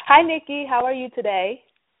 Hi, Nikki. How are you today?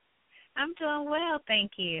 I'm doing well,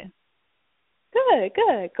 thank you.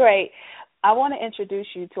 Good, great. I want to introduce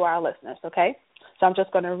you to our listeners, okay? So I'm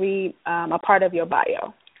just going to read a part of your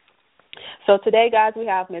bio. So today, guys, we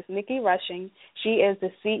have Ms. Nikki Rushing. She is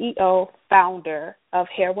the CEO, founder of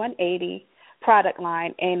Hair 180 product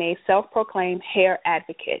line and a self-proclaimed hair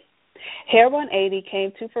advocate. Hair 180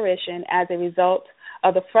 came to fruition as a result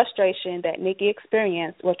of the frustration that Nikki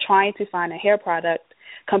experienced with trying to find a hair product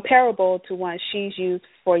comparable to one she's used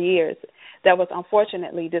for years that was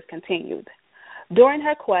unfortunately discontinued. During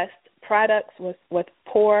her quest, products with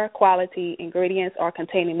poor quality ingredients or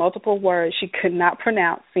containing multiple words she could not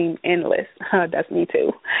pronounce seemed endless. That's me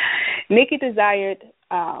too. Nikki desired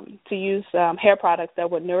to use hair products that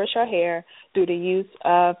would nourish her hair through the use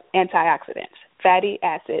of antioxidants, fatty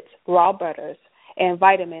acids, raw butters, and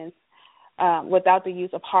vitamins without the use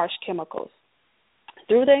of harsh chemicals.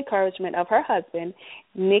 Through the encouragement of her husband,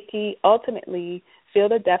 Nikki ultimately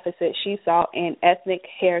filled a deficit she saw in ethnic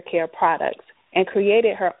hair care products and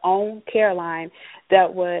created her own care line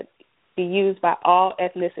that would be used by all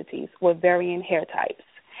ethnicities with varying hair types.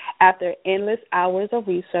 After endless hours of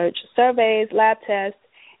research, surveys, lab tests,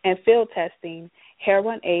 and field testing, Hair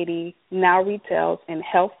 180 now retails in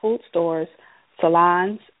health food stores,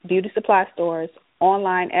 salons, beauty supply stores,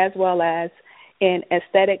 online, as well as in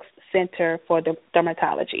Aesthetics Center for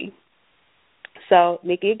Dermatology. So,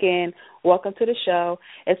 Nikki, again, welcome to the show.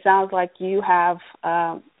 It sounds like you have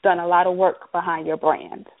done a lot of work behind your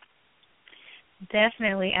brand.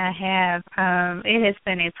 Definitely, I have. It has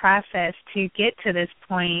been a process to get to this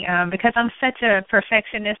point because I'm such a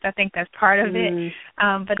perfectionist. I think that's part of it.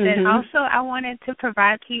 But then also I wanted to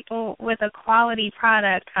provide people with a quality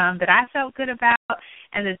product that I felt good about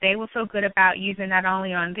and that they will feel good about using not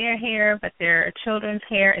only on their hair but their children's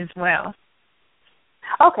hair as well.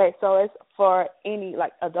 Okay, so it's for any,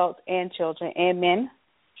 like, adults and children and men?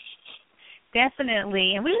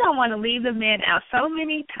 Definitely, and we don't want to leave the men out. So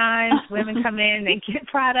many times women come in, they get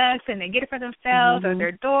products, and they get it for themselves or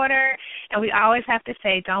their daughter, and we always have to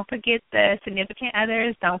say, don't forget the significant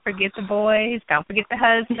others, don't forget the boys, don't forget the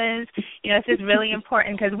husbands. You know, it's just really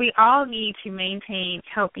important because we all need to maintain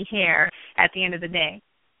healthy hair at the end of the day.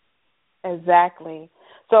 Exactly.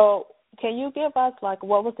 So can you give us, like,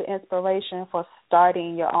 what was the inspiration for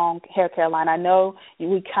starting your own hair care line? I know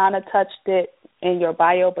we kind of touched it in your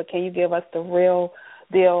bio, but can you give us the real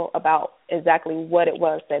deal about exactly what it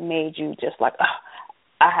was that made you just like,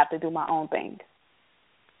 I have to do my own thing?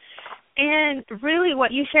 And really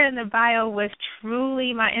what you shared in the bio was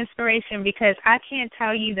truly my inspiration because I can't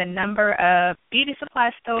tell you the number of beauty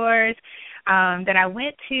supply stores that I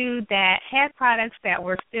went to that had products that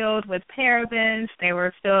were filled with parabens, they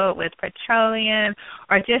were filled with petroleum,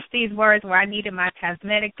 or just these words where I needed my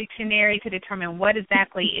cosmetic dictionary to determine what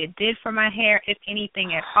exactly it did for my hair, if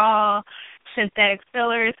anything at all. Synthetic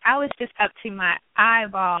fillers, I was just up to my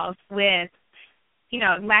eyeballs with, you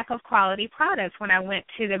know, lack of quality products. When I went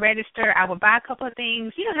to the register, I would buy a couple of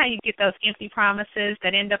things. You know how you get those empty promises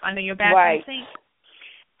that end up under your bathroom sink?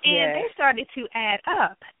 And they started to add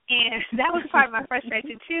up. And that was part of my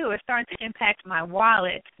frustration, too. It started to impact my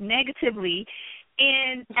wallet negatively.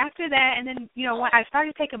 And after that, and then, you know, when I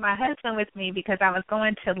started taking my husband with me because I was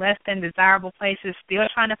going to less than desirable places, still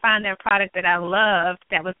trying to find that product that I loved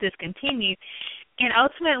that was discontinued. And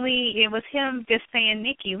ultimately, it was him just saying,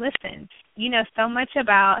 Nikki, listen, you know so much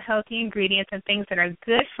about healthy ingredients and things that are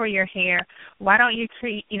good for your hair. Why don't you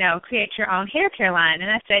create your own hair care line? And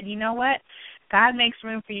I said, you know what? God makes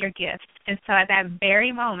room for your gifts. And so at that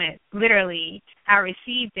very moment, literally, I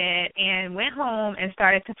received it and went home and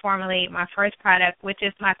started to formulate my first product, which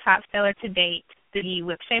is my top seller to date, the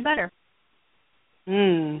Whip Shea Butter.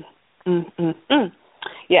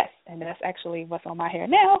 Yes, and that's actually what's on my hair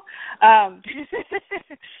now.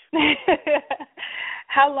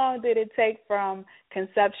 How long did it take from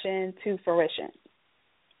conception to fruition,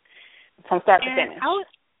 from start to finish?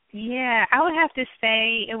 I would have to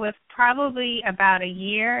say it was probably about a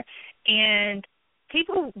year, and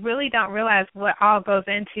people really don't realize what all goes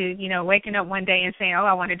into, you know, waking up one day and saying, oh,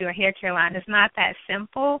 I want to do a hair care line. It's not that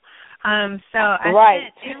simple. So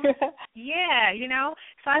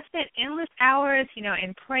I spent endless hours, you know,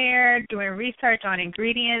 in prayer, doing research on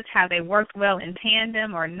ingredients, how they worked well in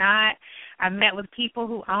tandem or not. I met with people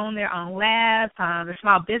who own their own labs, the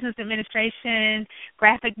Small Business Administration,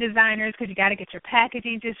 graphic designers, because you got to get your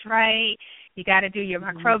packaging just right. You got to do your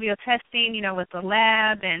microbial testing, you know, with the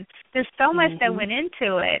lab, and there's so much that went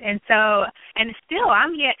into it. And so, and still,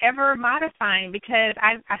 I'm yet ever modifying because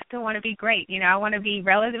I still want to be great. You know, I want to be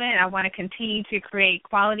relevant. I want to continue to create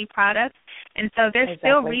quality products. And so there's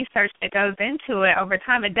still research that goes into it over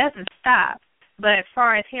time. It doesn't stop. But as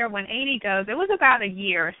far as Hair 180 goes, it was about a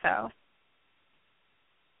year or so.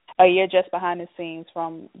 A year just behind the scenes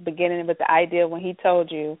from beginning with the idea when he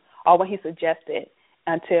told you or when he suggested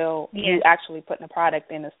until you actually putting the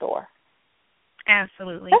product in the store.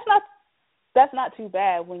 Absolutely. That's not too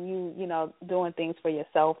bad when you know, doing things for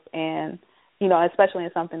yourself and especially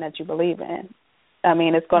in something that you believe in. I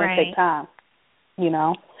mean, it's going to take time,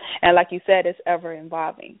 And like you said, it's ever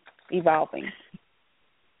evolving.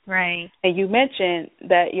 Right. And you mentioned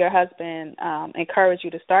that your husband encouraged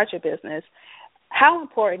you to start your business. How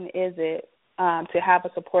important is it to have a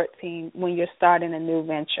support team when you're starting a new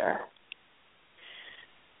venture?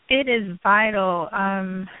 It is vital,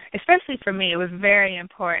 especially for me. It was very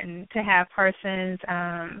important to have persons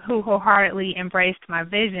who wholeheartedly embraced my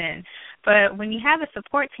vision. But when you have a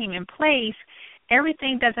support team in place,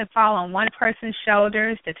 everything doesn't fall on one person's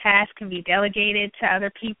shoulders. The task can be delegated to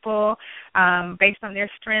other people based on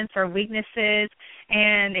their strengths or weaknesses.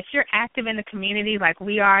 And if you're active in the community like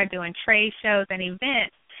we are, doing trade shows and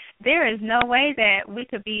events, there is no way that we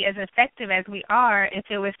could be as effective as we are if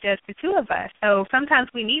it was just the two of us. So sometimes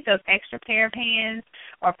we need those extra pair of hands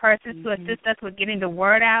or persons to assist us with getting the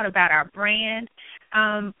word out about our brand.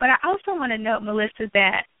 But I also want to note, Melissa,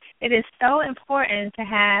 that it is so important to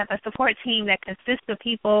have a support team that consists of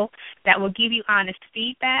people that will give you honest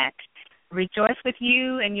feedback, rejoice with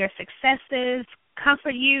you and your successes,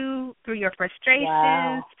 comfort you through your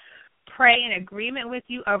frustrations, pray in agreement with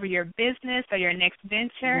you over your business or your next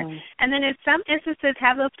venture. And then in some instances,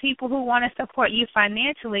 have those people who want to support you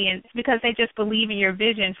financially and because they just believe in your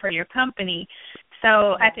vision for your company.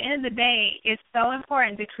 So at the end of the day, it's so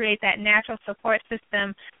important to create that natural support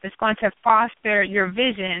system that's going to foster your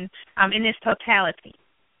vision in its totality.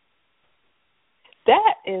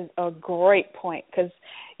 That is a great point because,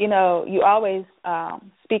 you always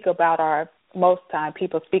speak about most time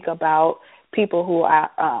people speak about people who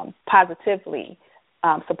are positively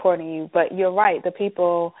supporting you. But you're right, the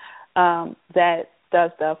people that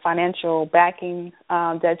does the financial backing,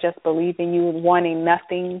 that just believe in you, wanting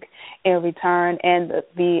nothing in return, and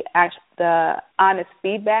the honest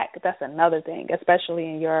feedback, that's another thing, especially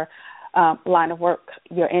in your line of work,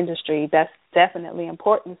 your industry. That's definitely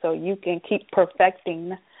important so you can keep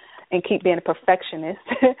perfecting and keep being a perfectionist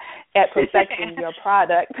at perfecting your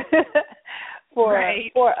product for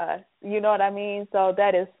us. You know what I mean? So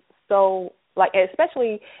that is so,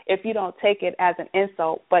 especially if you don't take it as an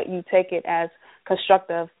insult, but you take it as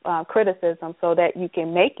constructive criticism so that you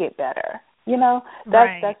can make it better.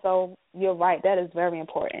 That's so, you're right, that is very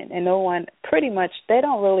important. And no one, pretty much, they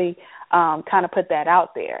don't really kind of put that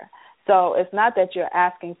out there. So it's not that you're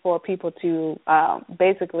asking for people to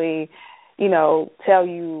basically, tell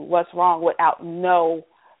you what's wrong without no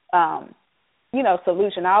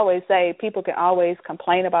solution. I always say people can always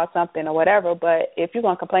complain about something or whatever, but if you're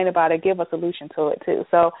going to complain about it, give a solution to it too.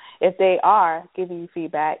 So if they are giving you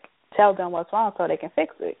feedback, tell them what's wrong so they can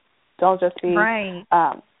fix it. Don't just be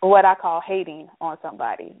what I call hating on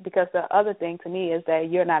somebody, because the other thing to me is that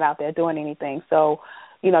you're not out there doing anything. So,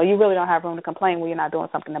 you really don't have room to complain when you're not doing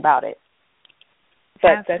something about it.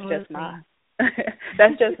 But Absolutely.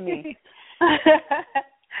 That's just me.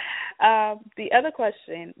 The other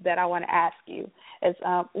question that I want to ask you is,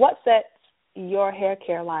 what sets your hair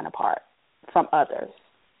care line apart from others?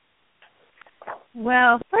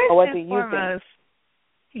 Well, first or what and do you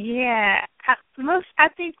foremost, I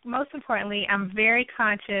think most importantly, I'm very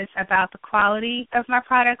conscious about the quality of my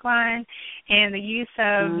product line and the use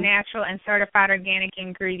of natural and certified organic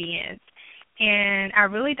ingredients. And I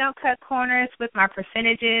really don't cut corners with my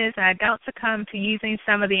percentages, and I don't succumb to using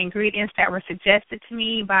some of the ingredients that were suggested to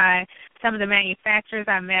me by some of the manufacturers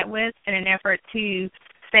I met with in an effort to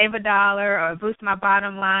save $1 or boost my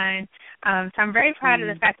bottom line. So I'm very proud of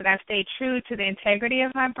the fact that I've stayed true to the integrity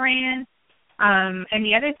of my brand. And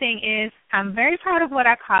the other thing is I'm very proud of what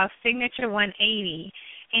I call Signature 180.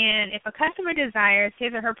 And if a customer desires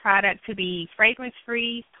his or her product to be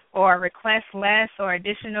fragrance-free or requests less or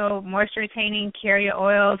additional moisture-retaining carrier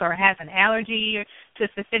oils or has an allergy to a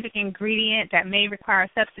specific ingredient that may require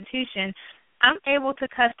substitution, I'm able to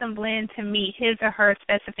custom blend to meet his or her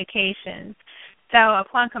specifications. So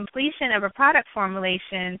upon completion of a product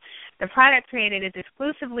formulation, the product created is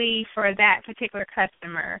exclusively for that particular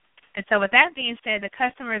customer. And so with that being said, the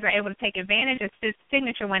customers are able to take advantage of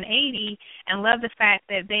Signature 180 and love the fact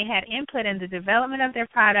that they had input in the development of their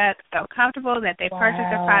product, felt comfortable that they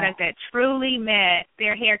purchased a product that truly met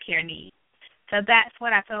their hair care needs. So that's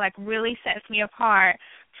what I feel like really sets me apart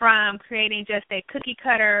from creating just a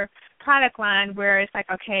cookie-cutter product line where it's like,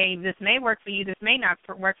 okay, this may work for you, this may not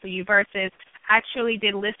work for you, versus I truly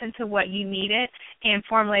did listen to what you needed and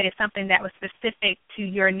formulated something that was specific to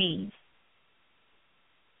your needs.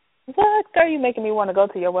 What? Girl, you making me want to go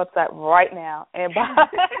to your website right now and buy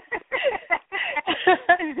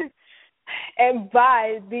and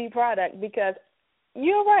buy the product, because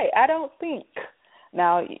you're right. I don't think.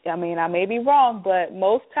 Now, I mean, I may be wrong, but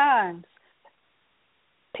most times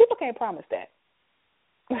people can't promise that.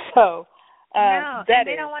 So no, that and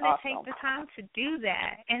they don't want to awesome. take the time to do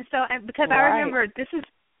that. And so, because Right. I remember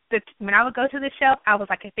when I would go to the shelf, I was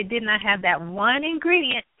like, if it did not have that one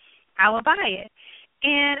ingredient, I would buy it.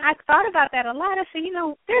 And I thought about that a lot. I said,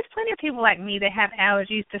 there's plenty of people like me that have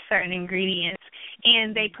allergies to certain ingredients,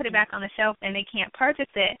 and they put it back on the shelf and they can't purchase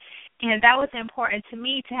it. And that was important to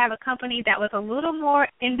me, to have a company that was a little more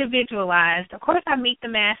individualized. Of course, I meet the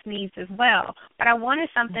mass needs as well, but I wanted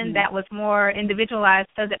something that was more individualized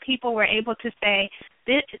so that people were able to say,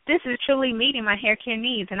 this is truly meeting my hair care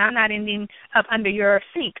needs, and I'm not ending up under your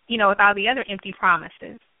sink, with all the other empty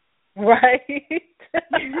promises. Right.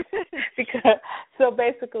 So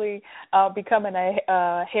basically, becoming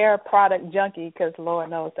a hair product junkie, because Lord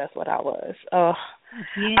knows that's what I was.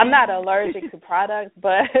 Yeah. I'm not allergic to products,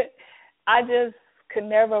 but I just could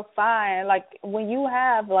never find, like, when you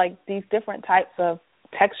have, like, these different types of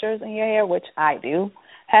textures in your hair, which I do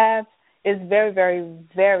have, it's very, very,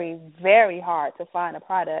 very, very hard to find a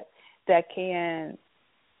product that can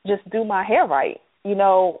just do my hair right. In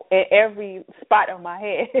every spot of my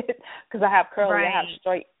head, because I have curly, right. I have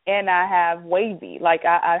straight, and I have wavy. Like,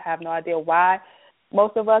 I have no idea why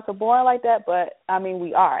most of us are born like that, but,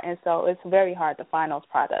 we are. And so it's very hard to find those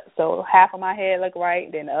products. So half of my head look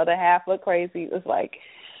right, then the other half look crazy. It's like,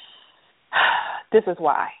 this is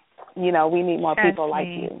why. We need more people like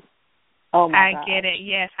you. Oh, my God. I get it,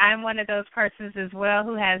 yes. I'm one of those persons as well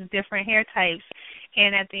who has different hair types.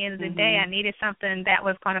 And at the end of the day, I needed something that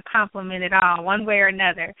was going to complement it all, one way or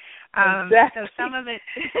another. Exactly. So some of it,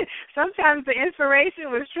 sometimes the inspiration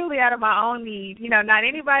was truly out of my own need, not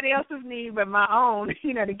anybody else's need, but my own,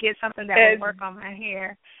 to get something that would work on my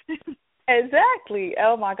hair. Exactly.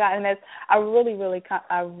 Oh, my God. And I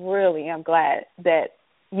really am glad that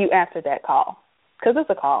you answered that call, because it's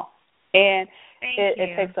a call. And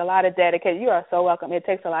it takes a lot of dedication. You are so welcome. It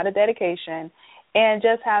takes a lot of dedication and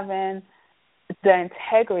just having the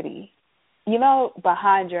integrity,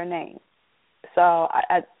 behind your name. So,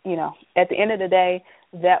 I at the end of the day,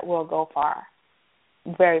 that will go far,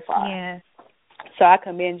 very far. Yes. So I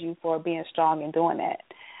commend you for being strong and doing that.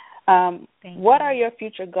 What are your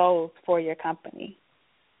future goals for your company?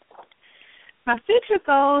 My future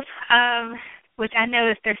goals, which I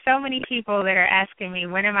noticed there's so many people that are asking me,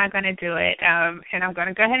 when am I going to do it? And I'm going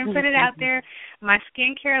to go ahead and put it out there. My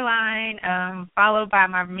skincare line, followed by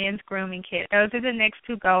my men's grooming kit. Those are the next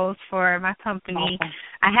two goals for my company. Awesome.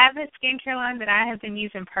 I have a skincare line that I have been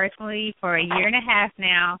using personally for a year and a half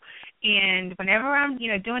now. And whenever I'm,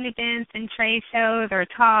 doing events and trade shows or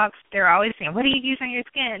talks, they're always saying, what do you use on your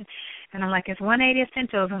skin? And I'm like, it's 180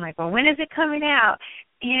 Essentials. I'm like, well, when is it coming out?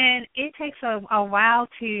 And it takes a while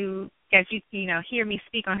to, as you hear me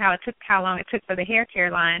speak on how long it took for the hair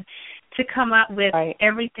care line to come up with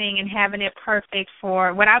everything and having it perfect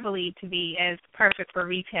for what I believe to be as perfect for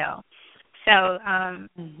retail. So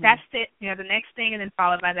that's it. The next thing, and then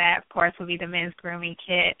followed by that, of course, will be the men's grooming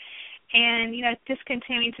kit, and just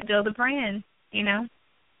continuing to build a brand.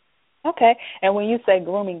 Okay. And when you say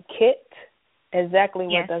grooming kit, exactly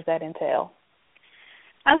what does that entail?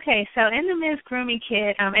 Okay, so in the men's grooming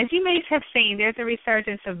kit, as you may have seen, there's a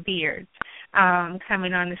resurgence of beards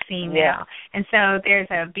coming on the scene now. And so there's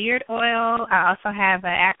a beard oil. I also have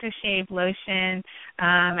an aftershave lotion,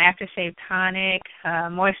 aftershave tonic,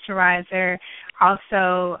 moisturizer.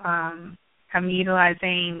 Also, I'm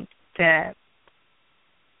utilizing the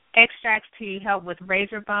extracts to help with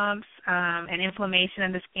razor bumps and inflammation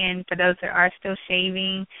of the skin for those that are still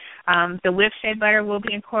shaving. The whip shea butter will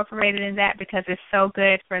be incorporated in that because it's so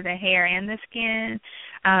good for the hair and the skin.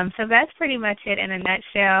 So that's pretty much it in a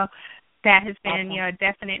nutshell. That has been, a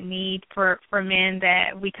definite need for men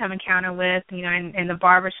that we come encounter with, in the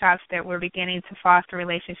barbershops that we're beginning to foster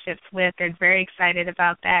relationships with. They're very excited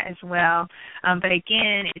about that as well. But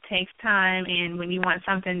again, it takes time, and when you want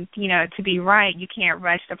something, to be right, you can't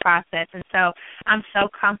rush the process. And so I'm so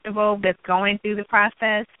comfortable with going through the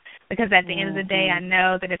process because at the end of the day, I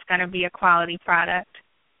know that it's going to be a quality product.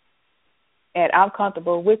 And I'm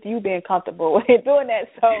comfortable with you being comfortable with doing that,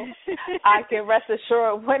 so I can rest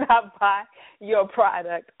assured when I buy your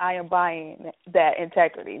product, I am buying that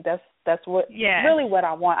integrity. That's what really what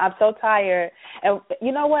I want. I'm so tired, and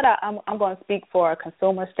you know what? I'm going to speak for a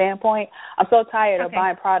consumer standpoint. I'm so tired of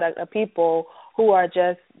buying product of people who are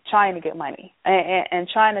just trying to get money and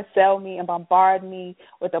trying to sell me and bombard me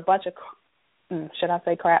with a bunch of should I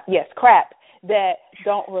say crap? Yes, crap that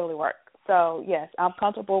don't really work. So, yes, I'm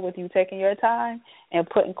comfortable with you taking your time and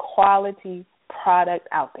putting quality product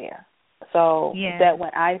out there. So that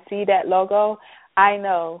when I see that logo, I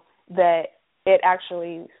know that it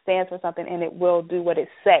actually stands for something and it will do what it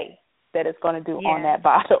say that it's going to do on that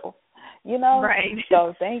bottle. You know? Right.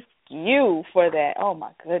 So thank you for that. Oh,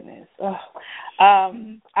 my goodness.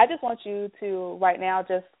 I just want you to right now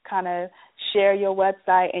just kind of share your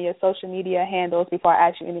website and your social media handles before I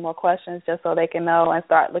ask you any more questions, just so they can know and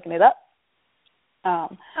start looking it up.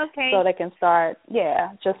 Okay. So they can start,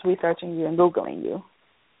 just researching you and Googling you.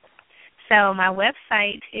 So my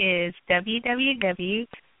website is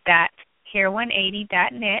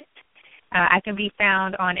www.hair180.net. I can be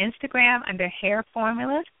found on Instagram under Hair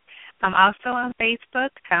Formula. I'm also on Facebook.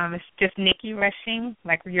 It's just Nikki Rushing,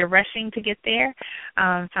 like you're rushing to get there.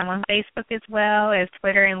 So I'm on Facebook as well as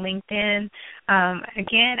Twitter and LinkedIn.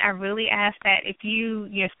 Again, I really ask that if you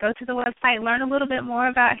just go to the website, learn a little bit more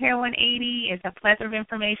about Hair 180. There's a plethora of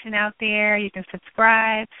information out there. You can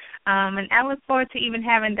subscribe. And I look forward to even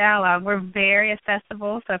having dialogue. We're very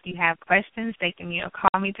accessible, so if you have questions, they can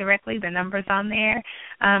call me directly. The number's on there.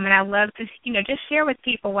 And I love to just share with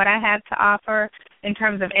people what I have to offer in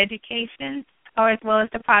terms of education, or as well as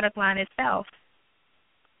the product line itself.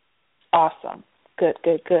 Awesome. Good.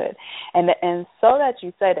 And so that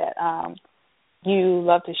you say that you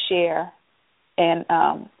love to share and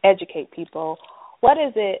educate people, what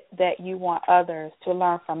is it that you want others to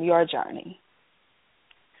learn from your journey?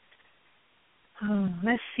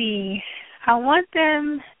 Let's see. I want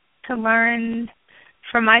them to learn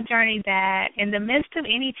from my journey that in the midst of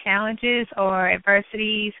any challenges or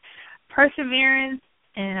adversities, perseverance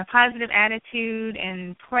and a positive attitude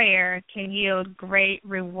and prayer can yield great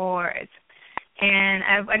rewards. And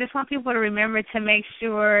I just want people to remember to make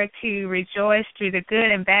sure to rejoice through the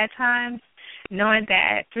good and bad times, knowing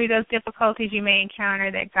that through those difficulties you may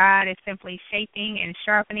encounter, that God is simply shaping and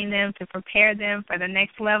sharpening them to prepare them for the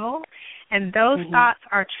next level. And those thoughts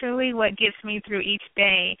are truly what gets me through each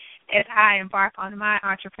day as I embark on my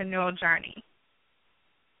entrepreneurial journey.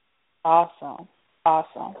 Awesome.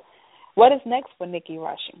 What is next for Nikki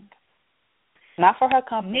Rushing? Not for her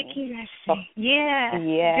company. Nikki Rushing. Yeah.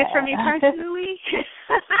 Just for me personally?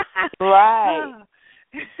 Right. Oh.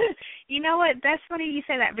 You know what? That's funny you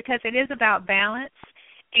say that, because it is about balance.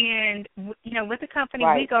 And, with the company,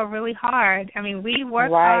 we go really hard. I mean, we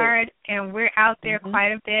work hard, and we're out there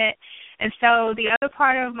quite a bit. And so the other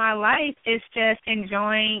part of my life is just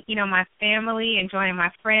enjoying, my family, enjoying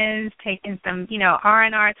my friends, taking some,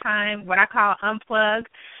 R&R time, what I call unplug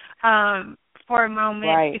for a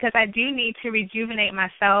moment, because I do need to rejuvenate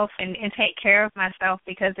myself and take care of myself,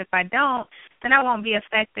 because if I don't, then I won't be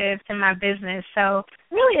effective in my business. So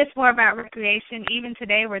really it's more about recreation. Even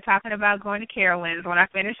today we're talking about going to Carowinds when I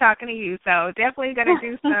finish talking to you. So definitely going to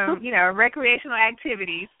do some, recreational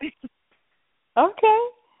activities. Okay.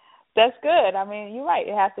 That's good. I mean, you're right.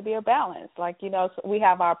 It has to be a balance. Like, so we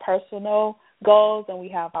have our personal goals and we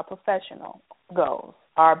have our professional goals,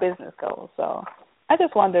 our business goals. So I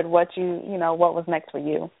just wondered what what was next for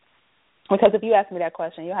you. Because if you ask me that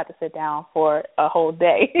question, you'll have to sit down for a whole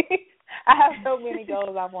day. I have so many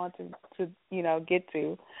goals I want to get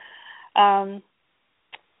to.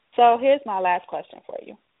 So here's my last question for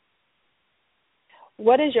you.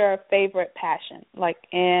 What is your favorite passion?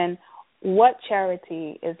 And what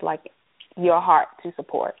charity is your heart to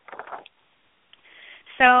support?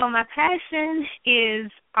 So my passion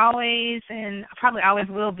is always, and probably always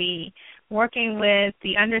will be, working with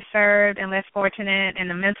the underserved and less fortunate and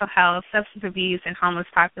the mental health, substance abuse, and homeless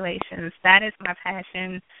populations. That is my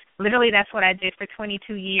passion. Literally, that's what I did for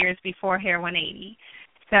 22 years before Hair 180.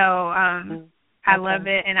 So I love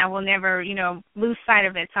it, and I will never, lose sight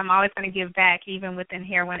of it. So I'm always going to give back, even within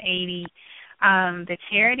Hair 180. The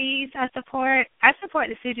charities I support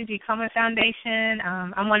the Susan G. Komen Foundation.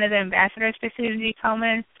 I'm one of the ambassadors for Susan G.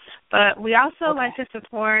 Komen. But we also like to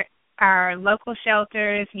support our local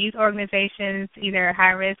shelters, youth organizations, either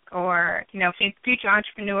high risk or, future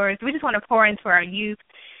entrepreneurs. We just want to pour into our youth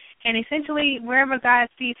and essentially wherever God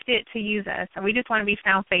sees fit to use us. So we just want to be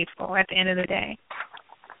found faithful at the end of the day.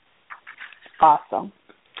 Awesome.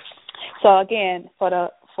 So again, for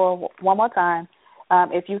one more time,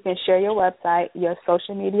 if you can share your website, your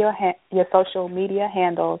social media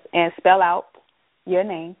handles, and spell out your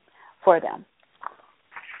name for them.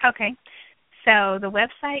 Okay. So the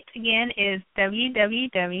website, again, is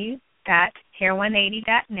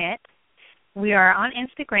www.hair180.net. We are on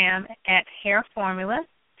Instagram at Hair Formula.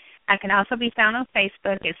 I can also be found on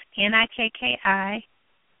Facebook. It's NIKKIRUSHING,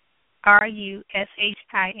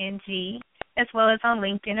 as well as on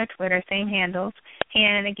LinkedIn or Twitter, same handles.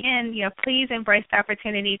 And again, please embrace the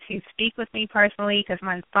opportunity to speak with me personally, because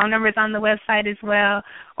my phone number is on the website as well,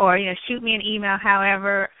 or, shoot me an email,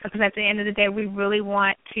 however, because at the end of the day, we really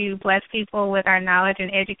want to bless people with our knowledge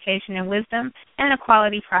and education and wisdom and a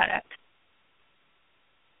quality product.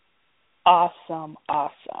 Awesome.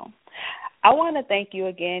 I want to thank you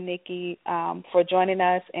again, Nikki, for joining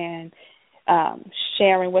us and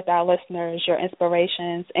sharing with our listeners your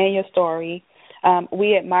inspirations and your story.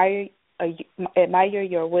 We admire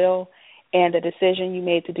your will and the decision you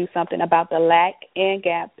made to do something about the lack and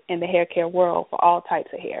gap in the hair care world for all types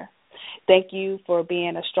of hair. Thank you for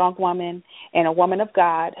being a strong woman and a woman of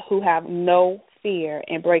God who have no fear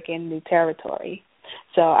in breaking new territory.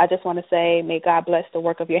 So I just want to say, may God bless the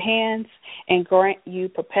work of your hands and grant you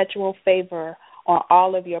perpetual favor on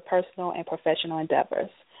all of your personal and professional endeavors.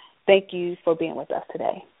 Thank you for being with us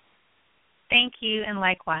today. Thank you, and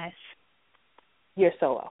likewise. You're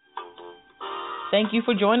so welcome. Thank you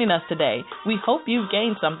for joining us today. We hope you've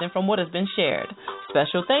gained something from what has been shared.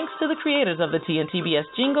 Special thanks to the creators of the TNTBS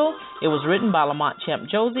jingle. It was written by Lamont Champ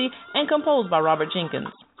Josie and composed by Robert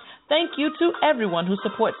Jenkins. Thank you to everyone who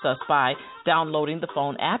supports us by downloading the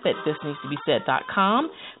phone app at thisneedstobesaid.com,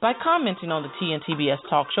 by commenting on the TNTBS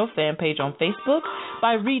Talk Show fan page on Facebook,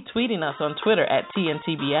 by retweeting us on Twitter at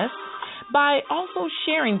TNTBS, by also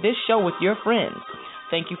sharing this show with your friends.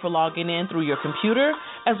 Thank you for logging in through your computer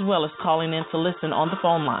as well as calling in to listen on the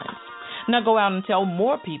phone lines. Now go out and tell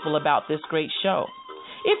more people about this great show.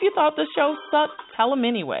 If you thought the show sucked, tell them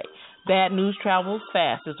anyway. Bad news travels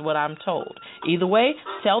fast is what I'm told. Either way,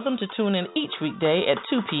 tell them to tune in each weekday at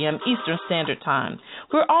 2 p.m. Eastern Standard Time.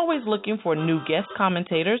 We're always looking for new guest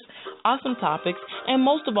commentators, awesome topics, and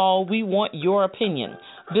most of all, we want your opinion.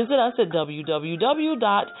 Visit us at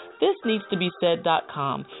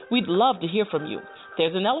www.thisneedstobesaid.com. We'd love to hear from you.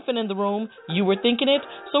 There's an elephant in the room. You were thinking it,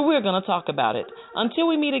 so we're going to talk about it. Until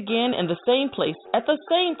we meet again in the same place at the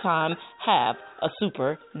same time, have a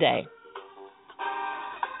super day.